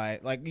is why,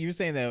 like you're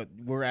saying that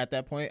we're at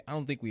that point. I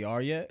don't think we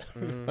are yet,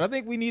 but I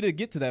think we need to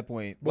get to that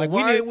point. But Like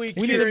why we ain't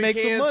need to curing make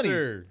some money.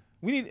 cancer?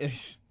 We need.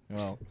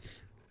 Well,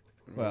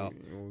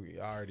 We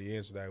already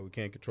answered that. We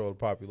can't control the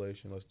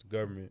population unless the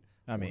government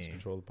I wants to mean,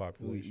 control the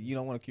population. you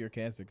don't want to cure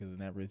cancer because then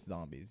that risks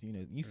zombies. You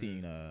know, you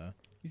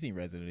seen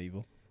Resident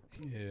Evil.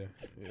 Yeah.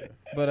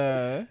 But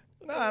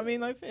no, I mean,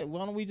 like I said,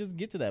 why don't we just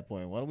get to that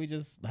point? Why don't we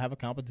just have a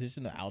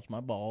competition to ouch my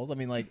balls? I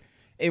mean, like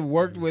it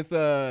worked with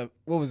what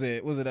was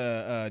it? Was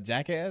it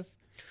Jackass?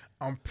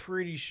 I'm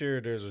pretty sure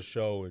there's a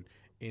show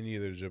in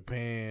either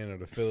Japan or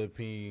the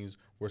Philippines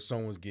where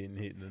someone's getting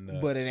hit in the nuts.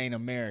 But it ain't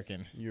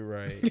American. You're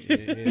right.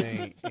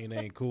 It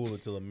ain't cool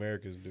until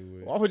Americans do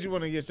it. Why would you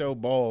want to get your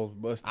balls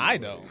busted? I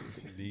don't.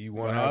 Do you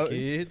want to Well, have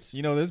kids?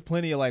 You know, there's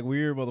plenty of like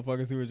weird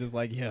motherfuckers who are just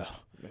like, yeah,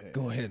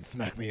 go ahead and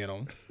smack me in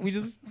them. We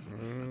just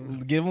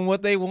give them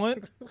what they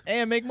want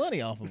and make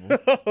money off of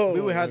them.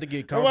 We would have to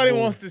get comfortable. Nobody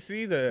wants to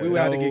see that. We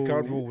would have to get No.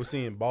 comfortable with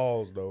seeing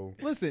balls, though.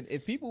 Listen,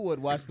 if people would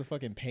watch the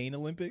fucking Pain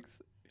Olympics,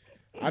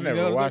 I you know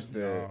never what I'm watched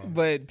saying? that. No.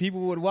 but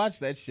people would watch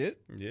that shit.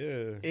 Yeah.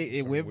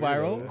 It Some went weirdos.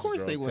 viral. Of That's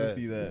course they want to grotesque,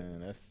 see that. man.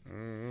 That's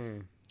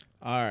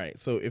All right.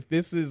 So if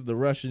this is the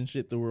Russian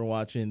shit that we're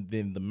watching,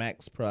 then the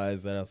max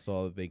prize that I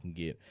saw that they can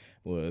get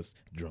was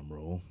drum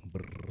roll.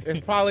 Brrr. it's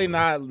probably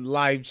not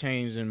life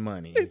changing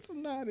money. It's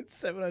not. It's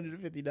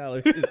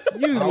 $750.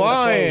 You was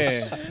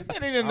lying?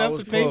 That ain't enough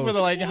was to pay for close.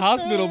 the like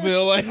hospital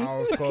bill. Like, I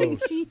was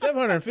close.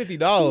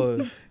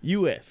 $750.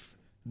 US,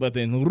 but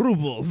then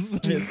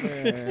rubles.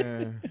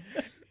 Man,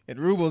 in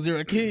rubles, you're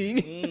a king.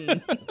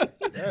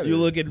 that You is-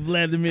 look at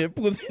Vladimir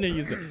Putin and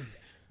you say,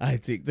 "I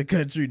take the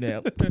country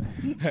now."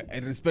 I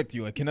respect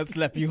you. I cannot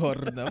slap you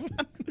hard enough.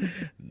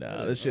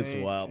 Nah, this shit's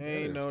Ain't- wild.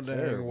 Ain't no dang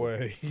terrible.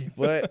 way.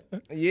 But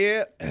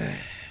yeah,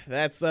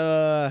 that's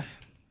the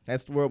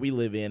world we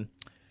live in.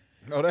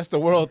 No, that's the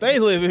world they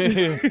live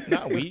in.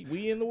 Nah,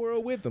 we in the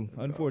world with them,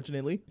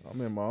 unfortunately. I'm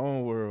in my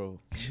own world.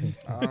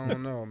 I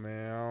don't know,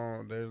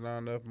 man. There's not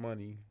enough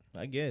money.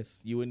 I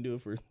guess you wouldn't do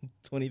it for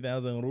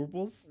 20,000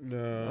 rubles.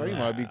 No. Or you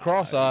might be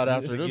cross-eyed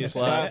after To them get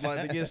slaps.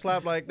 slapped to get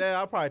slapped like that,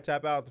 I'll probably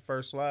tap out the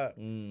first slap.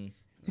 Mm.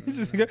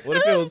 What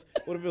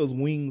if it was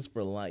wings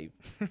for life?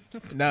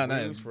 Nah,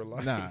 Wings for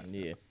life. nah.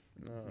 Yeah.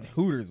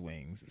 Hooters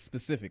wings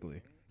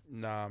specifically.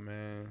 Nah,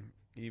 man.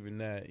 Even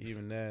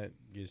that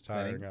gets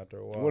tiring after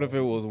a while. What if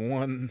it was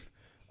one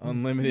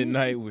unlimited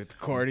night with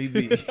Cardi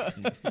B?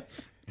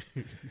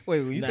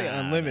 Wait, when you say Nah,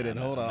 unlimited,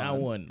 nah, hold on. Not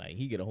one night.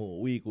 He get a whole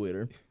week with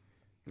her.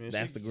 Man,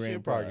 That's the grand She'll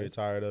probably prize. get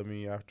tired of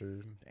me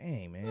after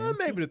Dang, man.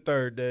 maybe the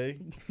third day.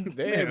 Maybe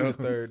the Damn.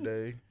 third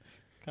day.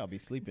 I'll be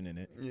sleeping in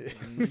it. Yeah.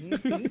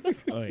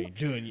 I ain't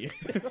doing you.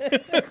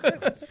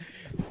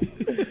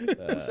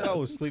 Who said I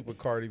would sleep with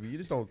Cardi B? You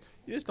just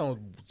don't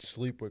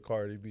sleep with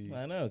Cardi B.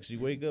 I know, because you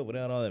wake up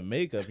without all that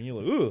makeup and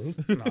you're like, ooh.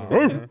 Nah,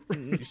 man.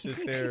 You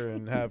sit there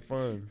and have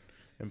fun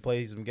and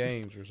play some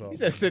games or something. You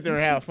said sit there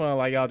and have fun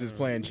like y'all just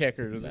playing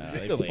checkers. Nah,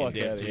 Get they the playing fuck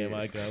Def out of Jam here.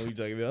 Icon. What you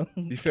talking about?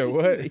 You said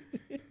what?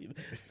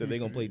 Said they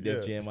gonna play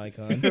Def Yeah. Jam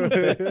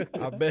Icon.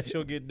 I bet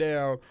she'll get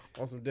down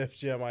on some Def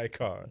Jam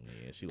Icon.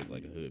 Yeah, she look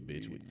like a hood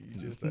bitch with, You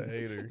just a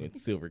hater. with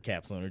silver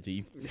caps on her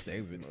teeth.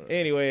 David.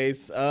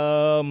 Anyways,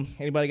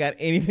 anybody got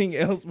anything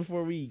else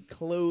before we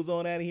close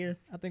on out of here?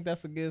 I think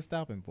that's a good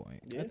stopping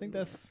point. Yeah. I think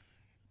that's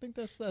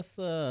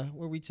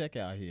where we check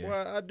out here.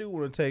 Well, I do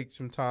want to take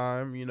some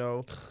time,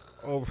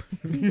 over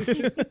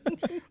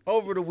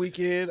over the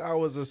weekend. I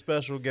was a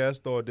special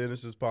guest on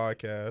Dennis's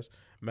podcast,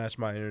 Match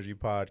My Energy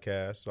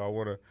podcast. So I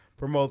want to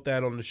promote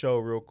that on the show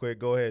real quick.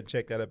 Go ahead and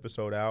check that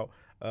episode out.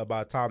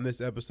 By the time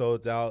this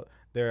episode's out,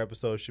 their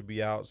episode should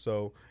be out.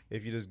 So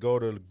if you just go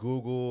to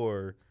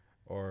Google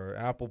or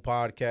Apple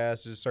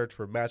Podcasts, just search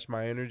for Match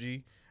My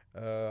Energy.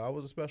 I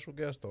was a special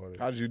guest on it.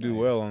 How did you do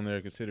well on there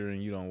considering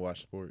you don't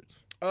watch sports?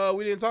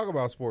 We didn't talk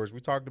about sports. We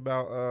talked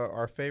about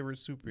our favorite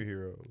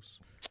superheroes.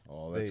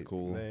 Oh, that's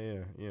cool.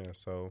 Yeah.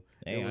 So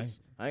Hey, it was.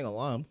 I ain't gonna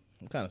lie, I'm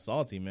kind of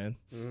salty, man.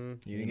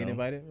 Mhm. You didn't know, get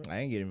invited? I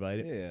ain't get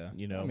invited. Yeah.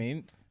 You know, I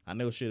mean, I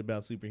know shit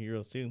about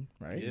superheroes too,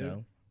 right? Yeah.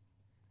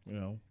 You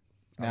know.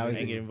 Now I is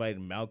ain't it- get invited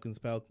to Malcolm's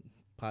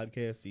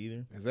podcast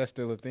either. Is that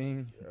still a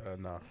thing?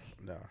 No.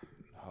 I Now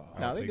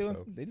don't they think doing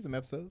so. they did some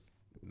episodes.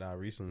 Not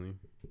recently.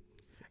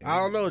 I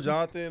don't know,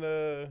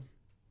 Jonathan.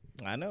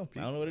 I know. I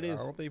don't know what it is.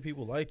 I don't think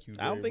people like you.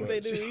 I don't think very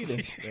they much. do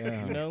either.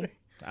 Yeah. You know,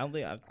 I don't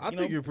think. I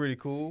think you're pretty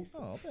cool.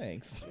 Oh,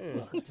 thanks.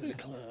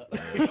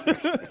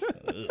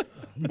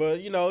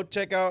 But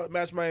check out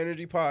Match My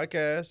Energy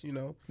podcast.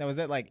 Now is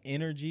that like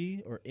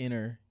energy or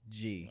inner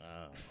G?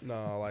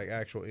 No, like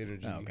actual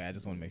energy. Oh, okay, I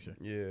just want to make sure.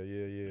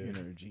 Yeah.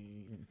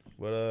 Energy.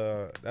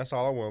 But that's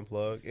all I want to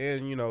plug.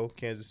 And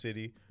Kansas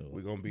City,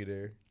 we're gonna be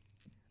there.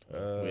 Wait,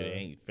 it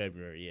ain't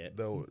February yet.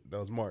 That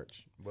was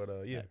March. But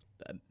yeah,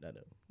 I know.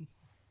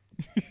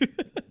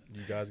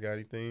 you guys got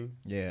anything?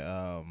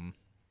 Yeah.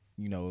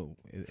 you know,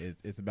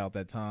 it's about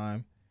that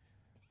time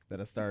that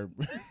I start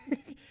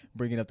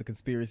bringing up the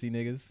conspiracy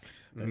niggas.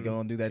 We go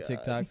and do that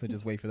TikTok, so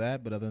just wait for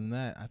that. But other than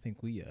that, I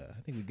think we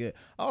good.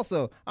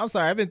 Also, I'm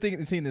sorry, I've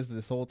been seeing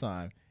this whole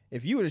time.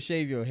 If you were to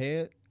shave your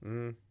head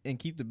and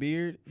keep the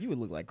beard, you would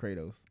look like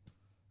Kratos.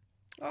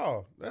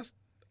 Oh,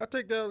 I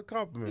take that as a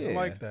compliment. I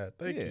like that.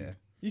 Thank you.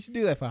 You should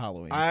do that for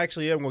Halloween. I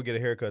actually am gonna get a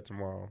haircut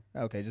tomorrow.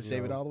 Okay, just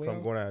shave it all the way.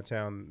 I'm going out of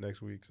town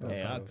next week. So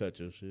Hey, I'll cut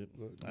your shit.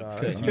 Nah, I'll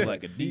that's cut all you right.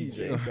 like a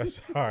DJ.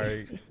 That's all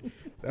right.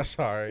 That's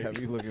all right. Have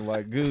you looking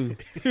like goo?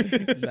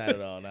 Not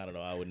at all. Not at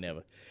all. I would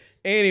never.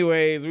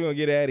 Anyways, we're going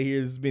to get out of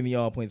here. This has been the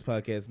All Points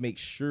Podcast. Make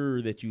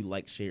sure that you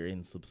like, share,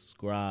 and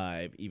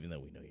subscribe, even though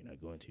we know you're not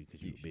going to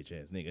because you're a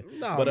bitch-ass nigga.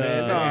 No, But,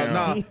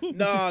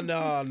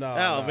 no.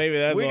 Oh, maybe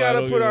that's We why I got to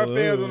don't put give our a-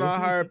 fans on our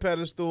higher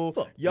pedestal.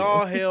 Fuck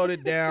Y'all held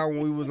it down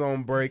when we was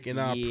on break,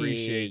 and I Yeah,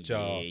 appreciate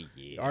y'all.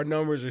 yeah. Our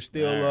numbers are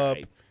still All up.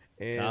 right.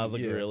 And Kyle's a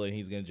yeah. gorilla, and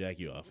he's going to jack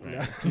you off.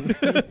 Right?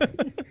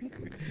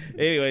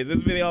 Anyways, this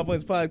has been the All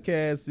Points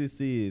Podcast.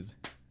 This is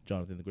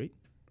Jonathan the Great.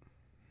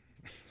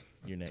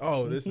 You're next.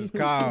 Oh, this is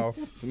Kyle.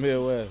 It's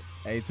Midwest.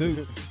 Hey,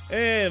 too.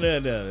 And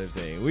another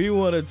thing, we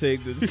want to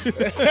take this.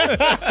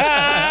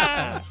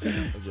 I'm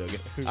joking.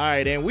 All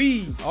right, and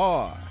we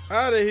are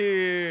Out of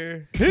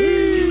here.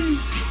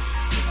 peace.